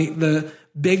wake up and the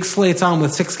big slate's on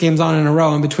with 6 games on in a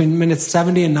row. And between minutes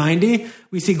 70 and 90,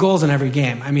 we see goals in every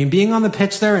game. I mean, being on the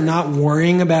pitch there and not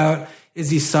worrying about, is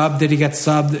he subbed? Did he get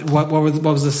subbed? What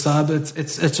was the sub? It's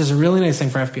just a really nice thing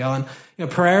for FPL.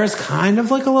 And, Pereira's kind of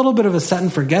like a little bit of a set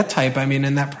and forget type. I mean,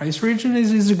 in that price region,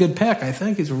 he's a good pick. I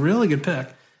think he's a really good pick.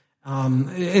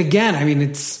 Again, I mean,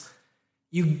 it's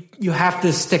you have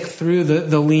to stick through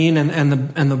the lean and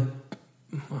the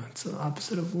what's the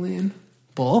opposite of lean?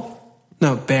 Bull?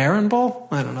 No, bear and bull?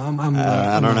 I don't know.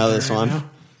 I don't know this one.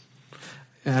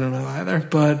 I don't know either.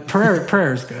 But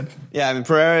Pereira's good. Yeah, I mean,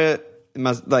 Pereira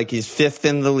he's 5th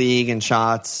in the league in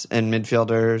shots and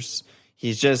midfielders.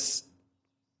 He's just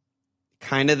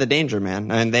kind of the danger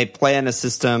man. And they play in a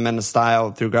system and a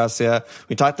style through Gracia.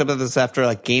 We talked about this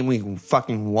after game week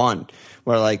fucking 1,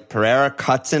 where Pereira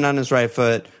cuts in on his right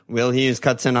foot, Will Hughes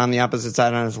cuts in on the opposite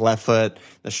side on his left foot.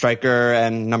 The striker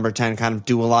and number 10 kind of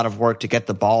do a lot of work to get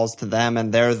the balls to them,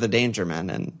 and they're the danger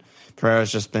men. And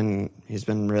Pereira's he's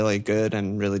been really good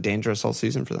and really dangerous all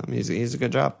season for them. He's a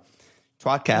good job.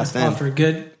 Twatcast, for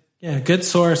good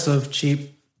source of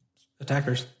cheap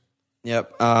attackers.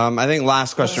 Yep. I think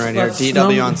last question right here.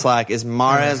 DW on Slack. Is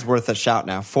Mahrez worth a shout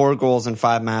now? 4 goals in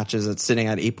 5 matches. It's sitting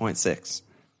at 8.6.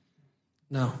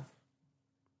 No.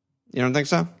 You don't think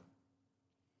so?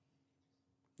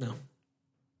 No.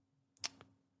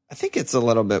 I think it's a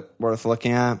little bit worth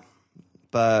looking at,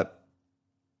 but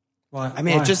why?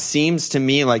 It just seems to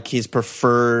me like he's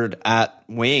preferred at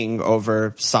wing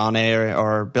over Sané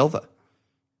or Bilva.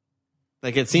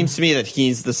 It seems to me that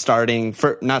he's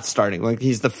the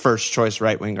he's the first choice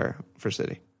right winger for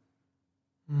City.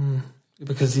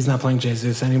 Because he's not playing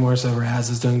Jesus anymore, so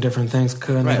Raz is doing different things.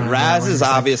 Raz is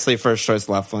obviously first choice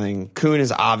left wing. Kuhn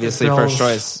is obviously first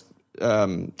choice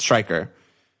striker.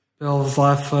 Bill's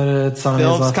left-footed. Sonny's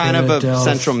Bill's left-footed. kind of a Dill's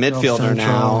central midfielder central.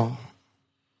 now.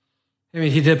 I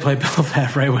mean, he did play Bill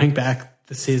at right wing back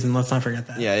this season. Let's not forget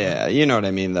that. Yeah. You know what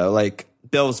I mean, though. Like,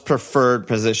 Bill's preferred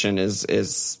position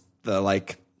is the,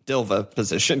 like, Dilva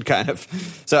position, kind of.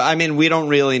 So, I mean, we don't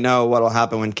really know what will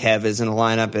happen when Kev is in the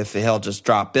lineup, if he'll just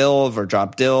drop Bilv or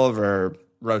drop Dilv or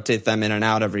rotate them in and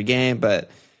out every game.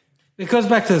 But it goes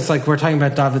back to this, like, we're talking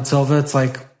about David Silva. It's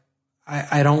like,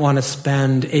 I don't want to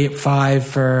spend 8-5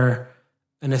 for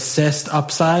an assist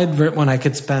upside when I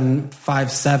could spend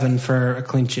 5-7 for a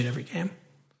clean sheet every game.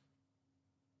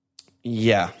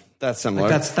 Yeah, that's similar.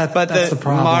 Like that's the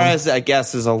problem. Mahrez, I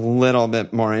guess, is a little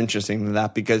bit more interesting than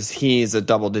that because he's a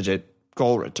double-digit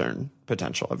goal return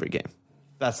potential every game.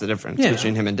 That's the difference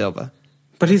between him and Dilva.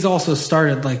 But he's also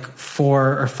started like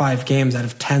 4 or 5 games out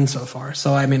of 10 so far.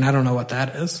 So, I mean, I don't know what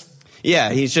that is.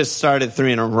 Yeah, he's just started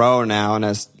 3 in a row now and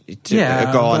has a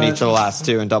goal in each of the last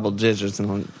 2 and double digits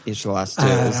in each of the last 2.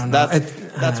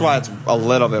 That's why it's a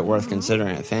little bit worth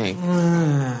considering, I think.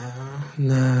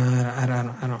 No, I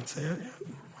don't see it yet.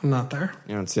 I'm not there.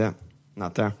 You don't see it?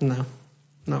 Not there? No.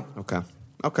 Okay.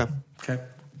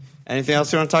 Anything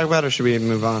else you want to talk about, or should we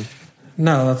move on?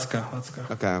 No, let's go.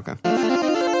 Okay.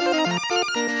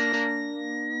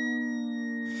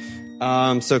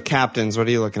 So captains, what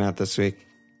are you looking at this week?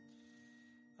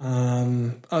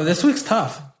 This week's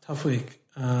tough week.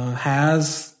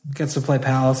 Haz gets to play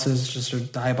Palace is just a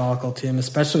diabolical team,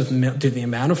 especially with the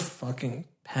amount of fucking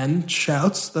pen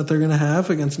shouts that they're going to have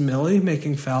against Millie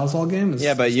making fouls all game.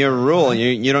 Yeah, but your rule,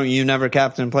 you never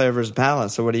captain a player versus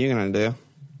Palace, so what are you going to do?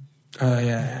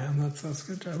 Yeah, that's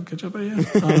good job by you.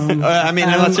 I mean,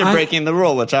 unless you're breaking the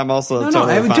rule, which I'm also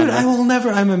totally fine with. I will never.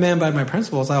 I'm a man by my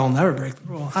principles. I will never break the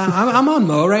rule. I'm on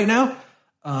Mo right now.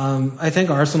 I think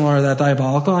Arsenal are that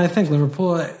diabolical. I think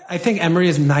Liverpool. I think Emery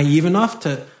is naive enough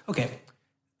to. Okay,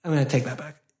 I'm going to take that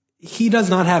back. He does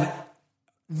not have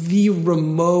the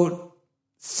remote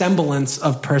semblance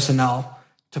of personnel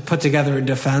to put together a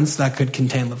defense that could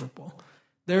contain Liverpool.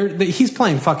 He's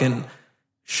playing fucking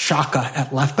Shaka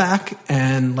at left back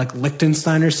and like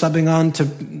Liechtensteiner subbing on to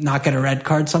not get a red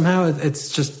card somehow. It's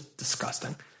just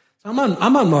disgusting. So I'm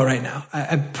on Mo right now.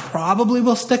 I probably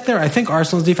will stick there. I think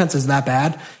Arsenal's defense is that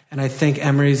bad, and I think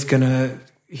Emery's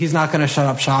he's not gonna shut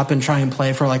up shop and try and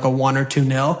play for like a 1 or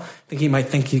 2-0. I think he might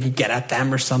think he can get at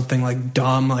them or something like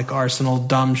dumb, like Arsenal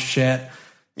dumb shit.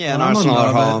 Yeah, and Arsenal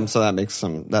at home, so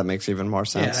that makes even more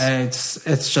sense. Yeah,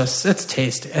 it's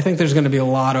tasty. I think there's going to be a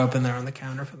lot open there on the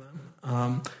counter for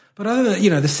them. But other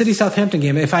than the City Southampton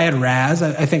game, if I had Raz,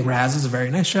 I think Raz is a very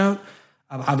nice shout.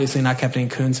 I'm obviously not captaining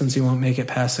Kuhn since he won't make it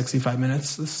past 65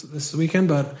 minutes this weekend.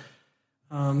 But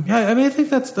I mean, I think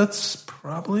that's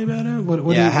probably about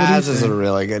it. Haz is a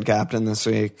really good captain this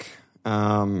week.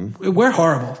 We're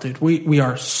horrible, dude. We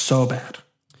are so bad.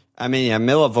 I mean,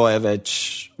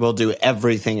 Milivojevic will do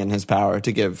everything in his power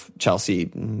to give Chelsea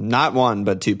not 1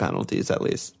 but 2 penalties at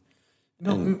least.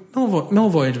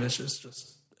 Milivojevic is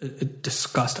just a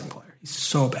disgusting player. He's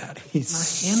so bad. He's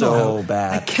so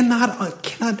bad. I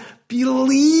cannot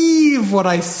believe what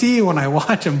I see when I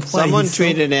watch him play. Someone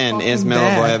tweeted in, "Is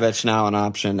Milivojevic now an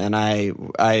option?" And I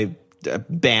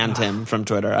banned him from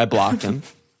Twitter. I blocked him.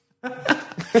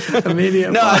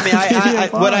 Immediate. No, I mean,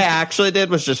 what I actually did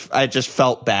was I just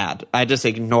felt bad. I just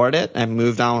ignored it and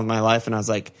moved on with my life. And I was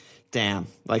like, damn,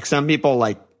 like some people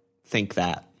like think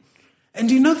that. And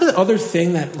do you know the other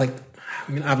thing that like,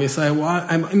 I mean, obviously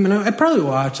I probably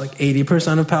watch like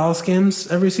 80% of Palace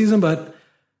games every season, but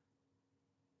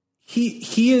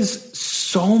he is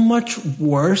so much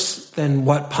worse than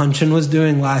what Punchin was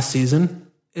doing last season.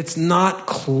 It's not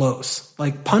close.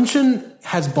 Like Punchin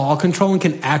has ball control and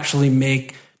can actually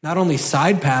make not only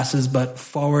side passes, but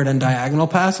forward and diagonal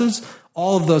passes.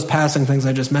 All of those passing things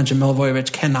I just mentioned,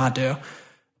 Milivojevic cannot do.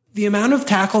 The amount of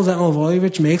tackles that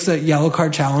Milivojevic makes at yellow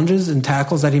card challenges and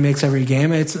tackles that he makes every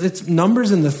game, it's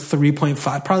numbers in the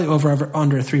 3.5, probably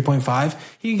under 3.5.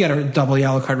 He can get a double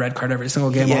yellow card, red card every single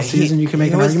game all season. You can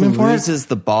make an argument for it. He loses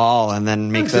the ball and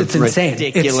then makes a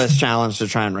ridiculous challenge to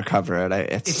try and recover it.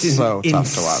 It's so tough to watch.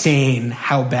 It's insane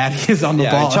how bad he is on the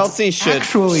ball. Chelsea should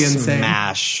actually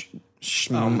smash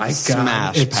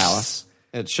Palace.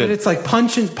 It should. But it's like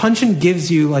Punchin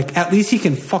gives you like, at least he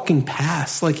can fucking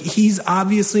pass. Like he's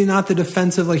obviously not the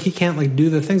defensive, like he can't like do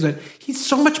the things, but he's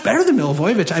so much better than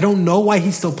Milivojevic. I don't know why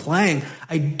he's still playing.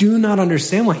 I do not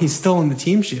understand why he's still in the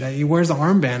team sheet. He wears the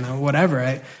armband or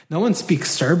whatever. No one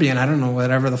speaks Serbian. I don't know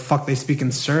whatever the fuck they speak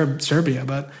in Serbia,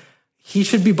 but he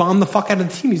should be bombed the fuck out of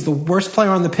the team. He's the worst player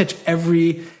on the pitch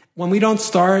when we don't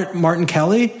start Martin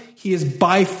Kelly, he is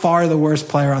by far the worst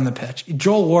player on the pitch.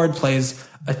 Joel Ward plays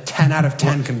a 10 out of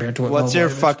 10 compared to what What's your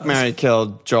Milivojevic fuck, does. marry,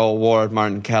 kill? Joel Ward,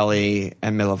 Martin Kelly,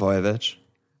 and Milivojevic.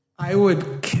 I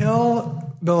would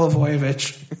kill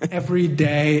Milivojevic every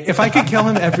day. If I could kill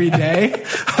him every day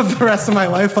of the rest of my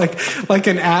life, like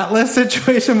an Atlas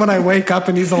situation when I wake up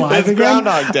and he's alive It's again.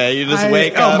 Groundhog Day. You just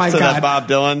wake oh up my to God. that Bob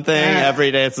Dylan thing. Yeah.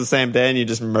 Every day it's the same day, and you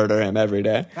just murder him every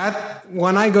day.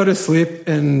 When I go to sleep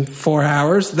in 4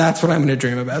 hours, that's what I'm going to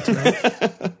dream about tonight.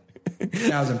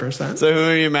 1000%. So who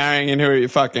are you marrying and who are you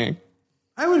fucking?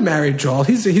 I would marry Joel.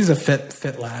 He's a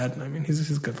fit lad. I mean,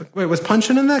 he's good. Wait, was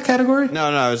Punchin in that category? No,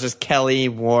 it was just Kelly,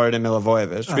 Ward, and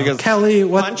Milivojevic. Because Kelly,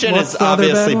 Punchin what's is the other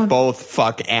bad obviously one? both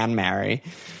fuck and marry.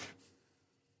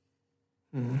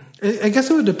 I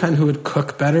guess it would depend who would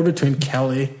cook better between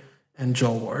Kelly and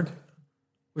Joel Ward.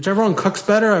 Whichever one cooks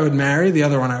better, I would marry. The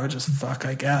other one, I would just fuck,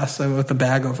 I guess, with the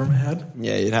bag over my head.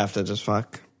 Yeah, you'd have to just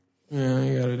fuck. Yeah,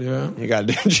 you gotta do it. You gotta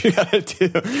do what you gotta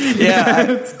do.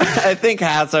 Yeah, I think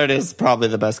Hazard is probably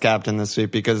the best captain this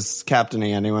week because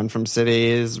captaining anyone from City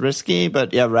is risky.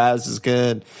 But yeah, Raz is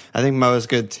good. I think Mo is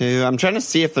good too. I'm trying to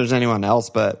see if there's anyone else,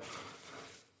 but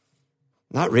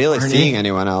not really Arnie. seeing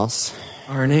anyone else.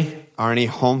 Arnie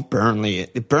home Burnley.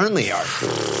 Burnley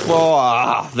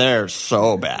are they're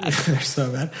so bad. They're so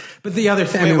bad. But the other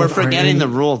thing, Wait, we're forgetting the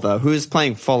rule though. Who's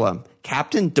playing Fulham?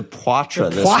 Captain Depoitre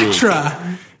this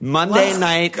week. Monday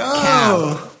night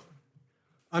cap.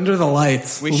 Under the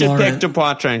lights. We should Laurent. pick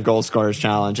Depoitre in goal scorers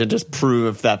challenge and just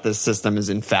prove that this system is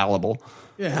infallible.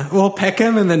 Yeah, we'll pick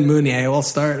him and then Mounier will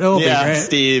start. It'll be great.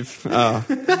 Steve. Oh.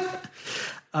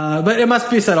 But it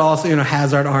must be said also,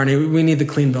 Hazard, Arnie, we need the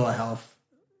clean bill of health.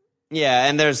 Yeah,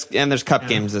 and there's cup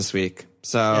games this week,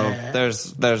 so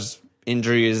there's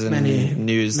injuries and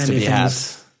news to be had.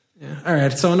 Yeah. All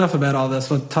right. So enough about all this.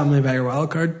 Well, tell me about your wild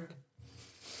card.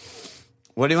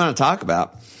 What do you want to talk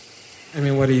about? I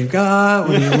mean, what do you got?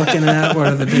 What are you looking at? What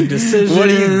are the big decisions? What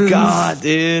do you got,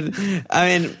 dude? I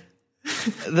mean,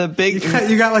 the big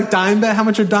you got like dime bag. How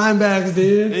much are dime bags,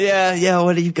 dude? Yeah.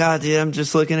 What do you got, dude? I'm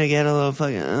just looking to get a little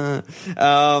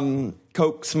fucking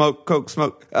Coke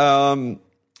smoke.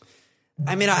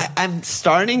 I mean, I'm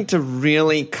starting to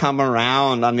really come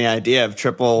around on the idea of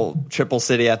triple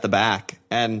City at the back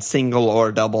and single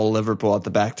or double Liverpool at the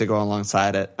back to go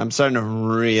alongside it. I'm starting to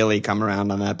really come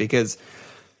around on that because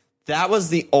that was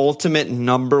the ultimate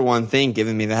number one thing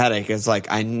giving me the headache. It's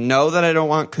like, I know that I don't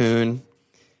want Kuhn.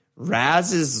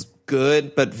 Raz is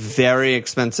good, but very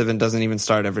expensive and doesn't even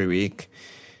start every week.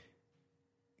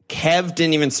 Kev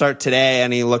didn't even start today,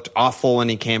 and he looked awful when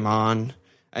he came on.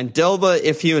 And Dilba,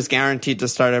 if he was guaranteed to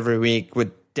start every week,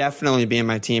 would definitely be in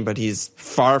my team, but he's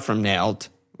far from nailed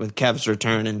with Kev's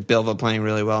return and Bilva playing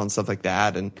really well and stuff like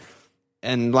that.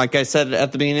 And like I said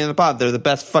at the beginning of the pod, they're the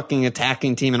best fucking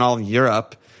attacking team in all of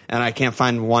Europe, and I can't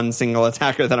find one single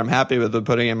attacker that I'm happy with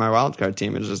putting in my wildcard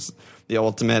team. It's just the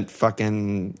ultimate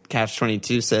fucking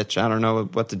catch-22 sitch. I don't know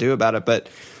what to do about it, but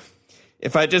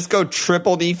if I just go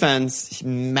triple defense,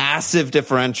 massive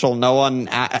differential, no one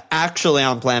actually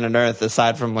on planet Earth,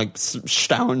 aside from like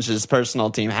Stones' personal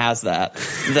team, has that,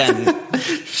 then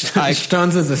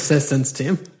Stones' assistants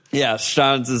team. Yeah,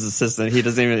 Stones' assistant.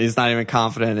 He's not even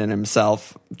confident in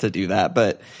himself to do that.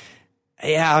 But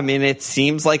yeah, I mean, it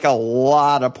seems like a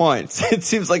lot of points. It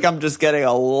seems like I'm just getting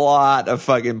a lot of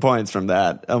fucking points from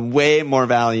that. Way more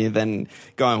value than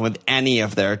going with any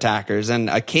of their attackers. And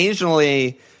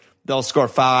occasionally they'll score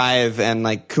 5 and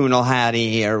like Kunal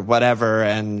Hattie or whatever,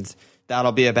 and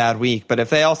that'll be a bad week. But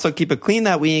if they also keep it clean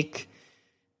that week,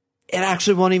 it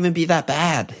actually won't even be that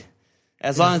bad.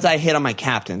 As long as I hit on my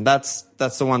captain. That's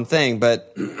the one thing.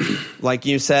 But like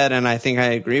you said, and I think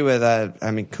I agree with that, I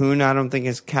mean, Kuhn, I don't think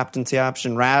is captaincy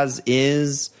option. Raz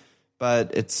is, but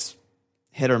it's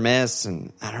hit or miss,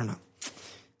 and I don't know.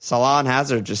 Salah and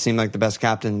Hazard just seem like the best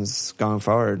captains going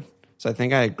forward. So I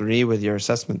think I agree with your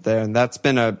assessment there. And that's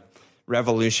been a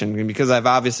revolution because I've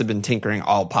obviously been tinkering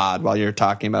all pod while you're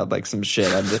talking about like some shit.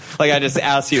 I just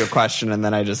ask you a question and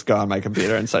then I just go on my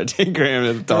computer and start tinkering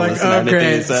and don't listen to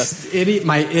anything.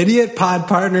 My idiot pod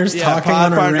partner's talking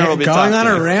on a rant, going on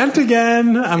a rant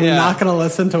again. I'm not going to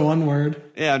listen to one word.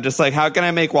 Yeah, I'm just like, how can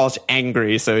I make Walsh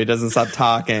angry so he doesn't stop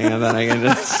talking, and then I can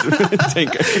just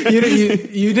tinker.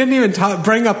 You didn't even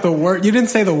bring up the word. You didn't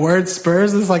say the word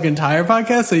Spurs this like entire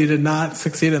podcast, so you did not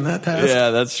succeed in that task.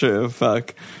 Yeah, that's true.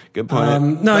 Fuck. Good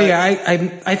point.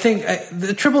 I think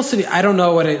the Triple City, I don't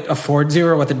know what it affords you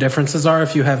or what the differences are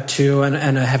if you have 2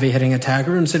 and a heavy hitting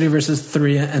attacker in City versus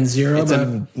 3 and 0. It's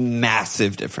a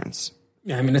massive difference.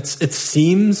 Yeah, I mean, it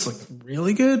seems like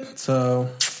really good. So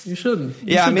You shouldn't.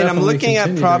 Yeah, I mean, I'm looking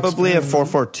at probably a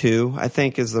 4-4-2, I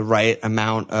think, is the right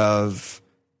amount of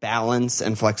balance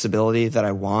and flexibility that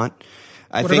I want.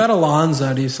 What about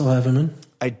Alonso? Do you still have him in?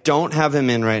 I don't have him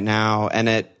in right now, and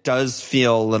it does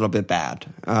feel a little bit bad.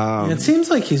 It seems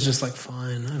like he's just like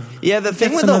fine. I don't know. Yeah, the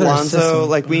thing with Alonso,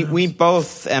 like we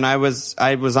both, and I was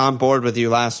on board with you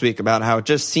last week about how it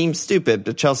just seems stupid.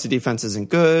 The Chelsea defense isn't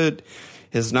good.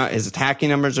 His attacking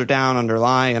numbers are down,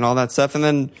 underlying, and all that stuff. And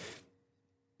then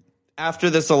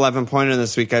after this 11-pointer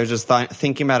this week, I was just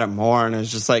thinking about it more, and it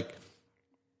was just like,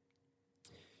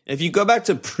 if you go back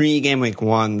to pre-game week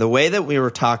 1, the way that we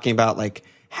were talking about like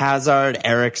Hazard,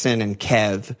 Eriksen, and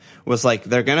Kev was like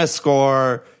they're going to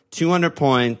score 200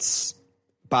 points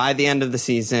by the end of the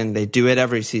season. They do it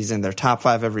every season. They're top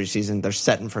 5 every season. They're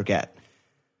set and forget.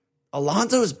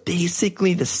 Alonso is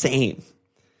basically the same.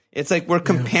 It's like we're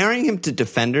comparing him to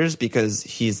defenders because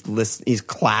he's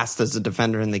classed as a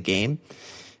defender in the game.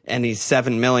 And he's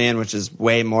 7 million, which is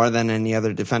way more than any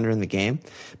other defender in the game.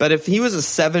 But if he was a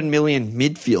 7 million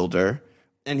midfielder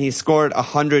and he scored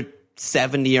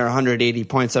 170 or 180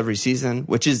 points every season,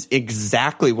 which is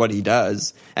exactly what he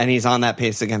does, and he's on that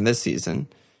pace again this season,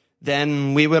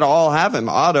 then we would all have him.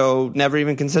 Otto never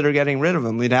even consider getting rid of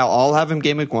him. We'd all have him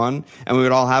game week 1, and we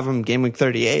would all have him game week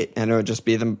 38, and it would just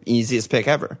be the easiest pick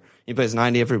ever. He plays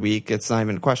 90 every week. It's not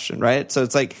even a question, right? So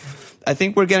it's like, I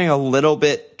think we're getting a little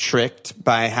bit tricked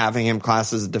by having him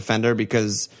classed as a defender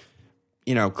because,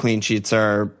 you know, clean sheets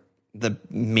are the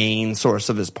main source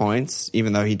of his points,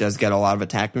 even though he does get a lot of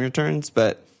attacking returns.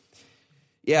 But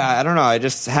yeah, I don't know. I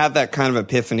just had that kind of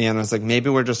epiphany, and I was like, maybe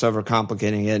we're just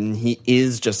overcomplicating it, and he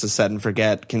is just a set and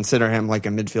forget. Consider him like a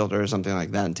midfielder or something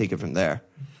like that and take it from there.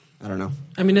 I don't know.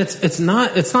 I mean, it's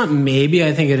not maybe.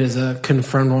 I think it is a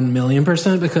confirmed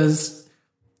 1,000,000% because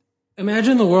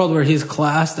imagine the world where he's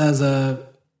classed as a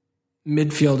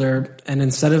midfielder, and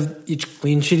instead of each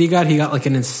clean sheet he got like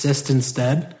an assist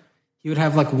instead. He would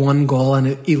have like 1 goal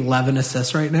and 11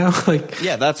 assists right now. Like,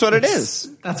 yeah, that's what it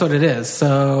is. That's what it is.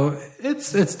 So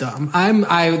it's dumb.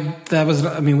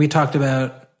 We talked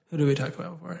about, who did we talk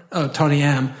about before? Oh, Tony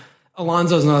M.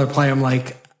 Alonso's another player. I'm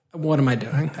like, what am I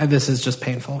doing? This is just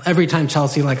painful. Every time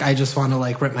Chelsea, like, I just want to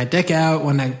like rip my dick out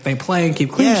when they play and keep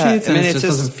clean sheets, and it just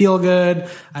doesn't feel good.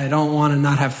 I don't want to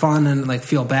not have fun and like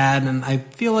feel bad. And I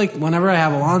feel like whenever I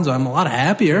have Alonso, I'm a lot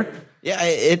happier. Yeah,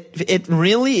 it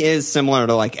really is similar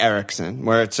to like Eriksen,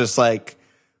 where it's just like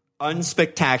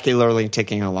unspectacularly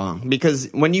ticking along. Because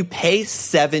when you pay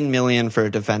 7 million for a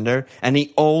defender and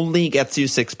he only gets you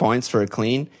 6 points for a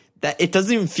clean, that it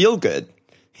doesn't even feel good.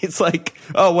 It's like,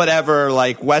 oh, whatever,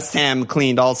 like West Ham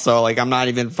cleaned also, like I'm not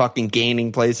even fucking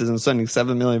gaining places and spending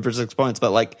 7 million for 6 points, but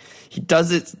like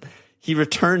he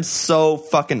returns so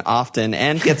fucking often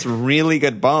and gets really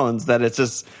good bones that it's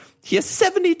just, he has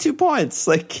 72 points.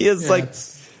 Like he has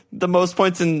the most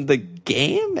points in the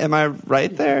game. Am I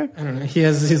right there? I don't know.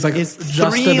 He's just about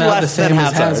the same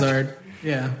as Hazard.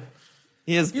 Yeah.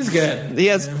 He's good. He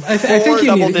has four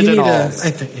double-digit hauls.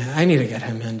 I need to get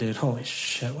him in, dude. Holy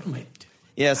shit. What am I doing?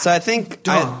 Yeah, so I think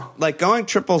going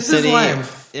triple city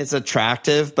is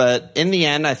attractive, but in the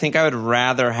end, I think I would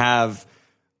rather have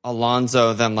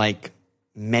Alonso than like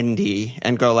Mendy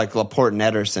and go like Laporte and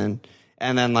Ederson,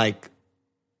 and then like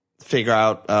figure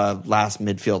out last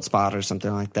midfield spot or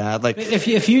something like that. Like if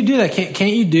you do that,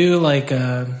 can't you do like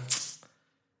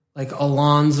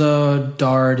Alonso,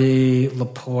 Doherty,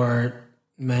 Laporte,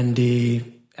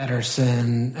 Mendy,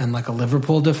 Ederson, and like a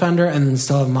Liverpool defender, and then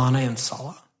still have Mane and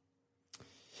Salah?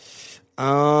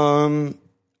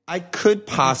 I could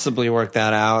possibly work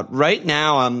that out. Right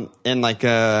now, I'm in like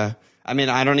I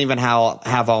don't even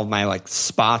have all my like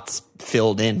spots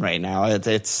filled in right now.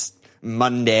 It's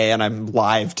Monday and I'm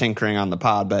live tinkering on the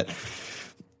pod, but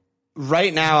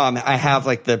right now I have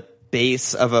like the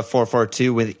base of a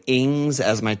 4-4-2 with Ings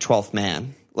as my 12th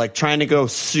man, like trying to go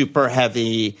super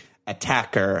heavy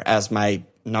attacker as my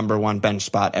number one bench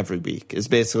spot every week is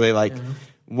basically like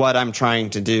what I'm trying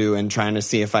to do and trying to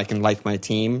see if I can like my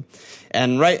team.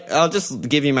 And I'll just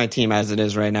give you my team as it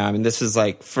is right now. I mean, this is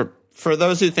like for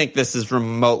those who think this is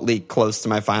remotely close to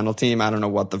my final team, I don't know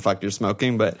what the fuck you're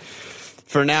smoking, but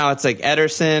for now it's like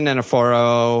Ederson and a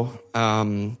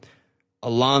 4-0,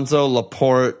 Alonso,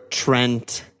 Laporte,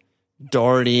 Trent,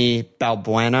 Doherty,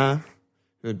 Balbuena,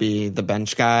 who would be the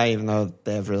bench guy, even though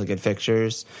they have really good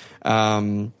fixtures.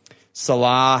 Salah,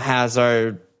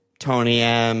 Hazard, Tony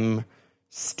M,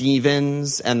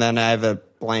 Stevens, and then I have a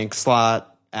blank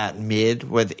slot at mid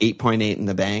with 8.8 in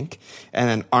the bank, and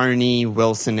then Arnie,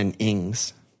 Wilson, and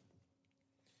Ings.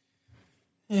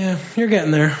 Yeah, you're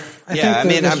getting there. Yeah,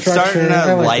 think I'm starting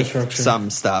to like structure. some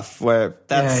stuff where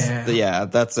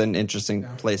that's an interesting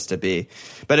place to be.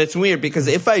 But it's weird because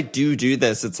if I do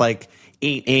this, it's like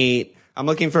 8-8. I'm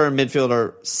looking for a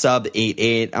midfielder sub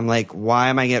 8-8. I'm like, why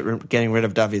am I getting rid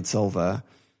of David Silva?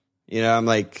 You know, I'm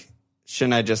like,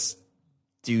 shouldn't I just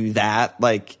do that?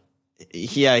 Like,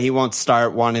 yeah, he won't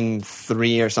start 1 in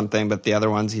 3 or something, but the other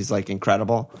ones, he's like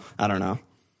incredible. I don't know.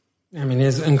 I mean, he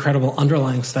has incredible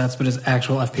underlying stats, but his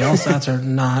actual FPL stats are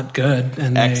not good.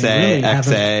 And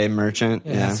XA, Merchant.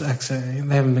 Yeah, it's XA.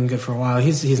 They haven't been good for a while.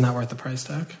 He's not worth the price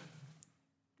tag.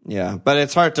 Yeah, but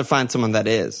it's hard to find someone that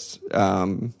is.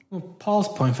 Well, Paul's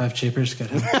 0.5 cheaper. Just get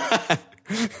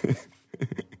him.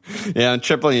 Yeah,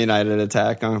 triple United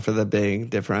attack going for the big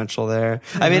differential there.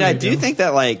 I mean, I do think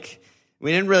that, like,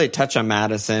 we didn't really touch on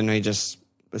Madison.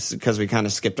 Because we kind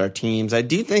of skipped our teams. I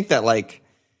do think that, like,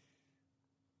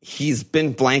 he's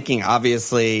been blanking,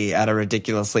 obviously, at a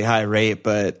ridiculously high rate,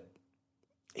 but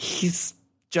he's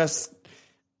just...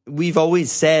 We've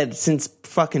always said since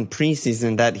fucking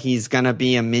preseason that he's going to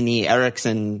be a mini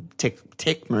Ericsson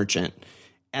tick merchant.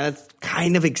 And it's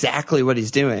kind of exactly what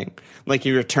he's doing. Like,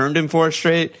 he returned in 4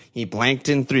 straight. He blanked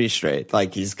in 3 straight.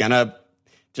 Like, he's going to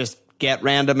just get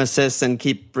random assists and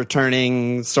keep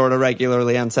returning sort of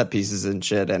regularly on set pieces and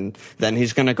shit. And then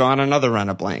he's going to go on another run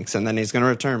of blanks. And then he's going to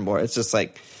return more. It's just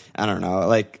like, I don't know.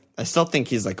 Like, I still think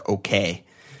he's, like, okay.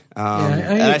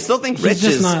 And I still think Rich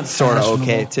is sort of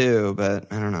okay too,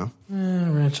 but I don't know.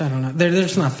 Rich, I don't know. They're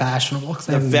just not fashionable.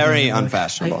 They're very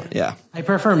unfashionable. I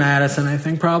prefer Madison, I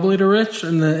think, probably to Rich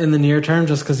in the near term,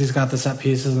 just because he's got the set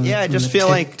pieces. And, I just feel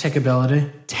like tickability.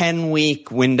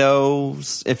 10-week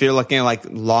windows. If you're looking at like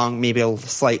long, maybe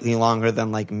slightly longer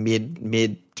than like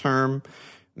mid term,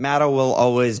 Matto will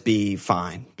always be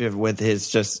fine with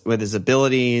his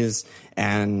abilities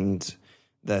and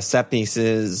the set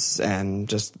pieces and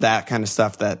just that kind of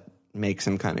stuff that makes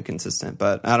him kind of consistent.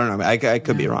 But I don't know. I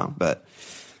could be wrong. But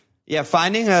yeah,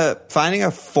 finding a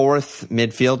 4th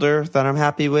midfielder that I'm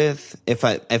happy with, if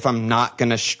I'm not going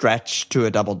to stretch to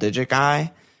a double-digit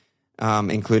guy,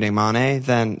 including Mane,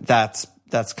 then that's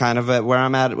kind of where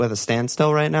I'm at with a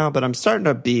standstill right now. But I'm starting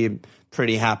to be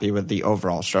pretty happy with the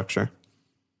overall structure.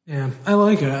 Yeah, I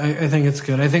like it. I think it's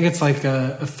good. I think it's like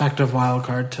a effective wild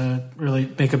card to really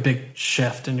make a big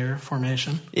shift in your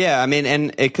formation. Yeah, I mean,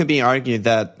 and it could be argued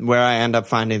that where I end up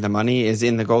finding the money is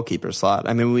in the goalkeeper slot.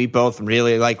 I mean, we both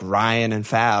really like Ryan and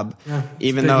Fab. Yeah,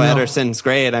 even though Ederson's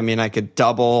great, I mean, I could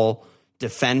double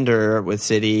defender with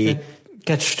City.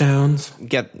 Get Stones. Or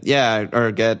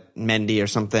get Mendy or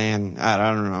something. I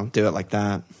don't know. Do it like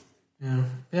that. Yeah,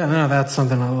 no, that's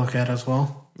something I'll look at as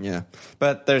well. Yeah,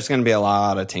 but there's going to be a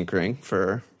lot of tinkering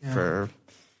for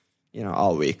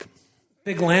all week.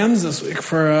 Big lambs this week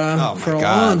for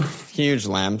God. Huge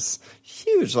lambs.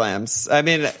 I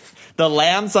mean, the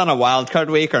lambs on a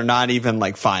wildcard week are not even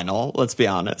like final. Let's be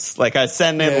honest. Like, I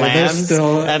send in lambs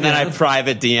and then I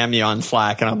private DM you on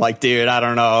Slack and I'm like, dude, I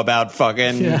don't know about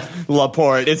fucking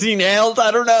Laporte. Is he nailed?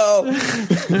 I don't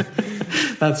know.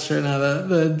 That's true. No,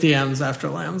 the DMs after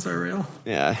lambs are real.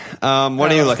 Yeah.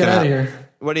 What are you looking at? Here.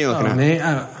 What are you looking at? Me?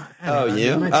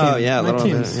 You?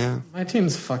 My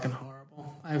team's fucking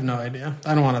horrible. I have no idea.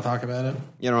 I don't want to talk about it.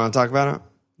 You don't want to talk about it?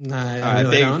 No, I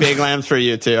really don't. Big lambs for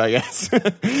you too, I guess.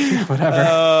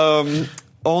 Whatever.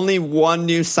 Only one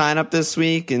new sign up this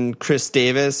week, and Chris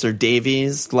Davis or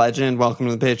Davies, legend. Welcome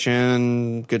to the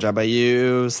Patreon. Good job by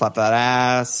you. Slap that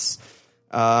ass.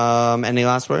 Any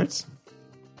last words?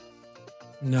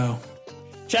 No.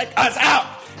 Check us out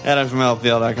at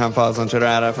FMLField.com. Follow us on Twitter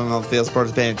at FMLField. Support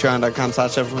us,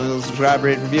 Patreon.com/FML. Subscribe,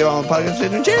 rate, review on the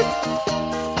podcast. Cheers.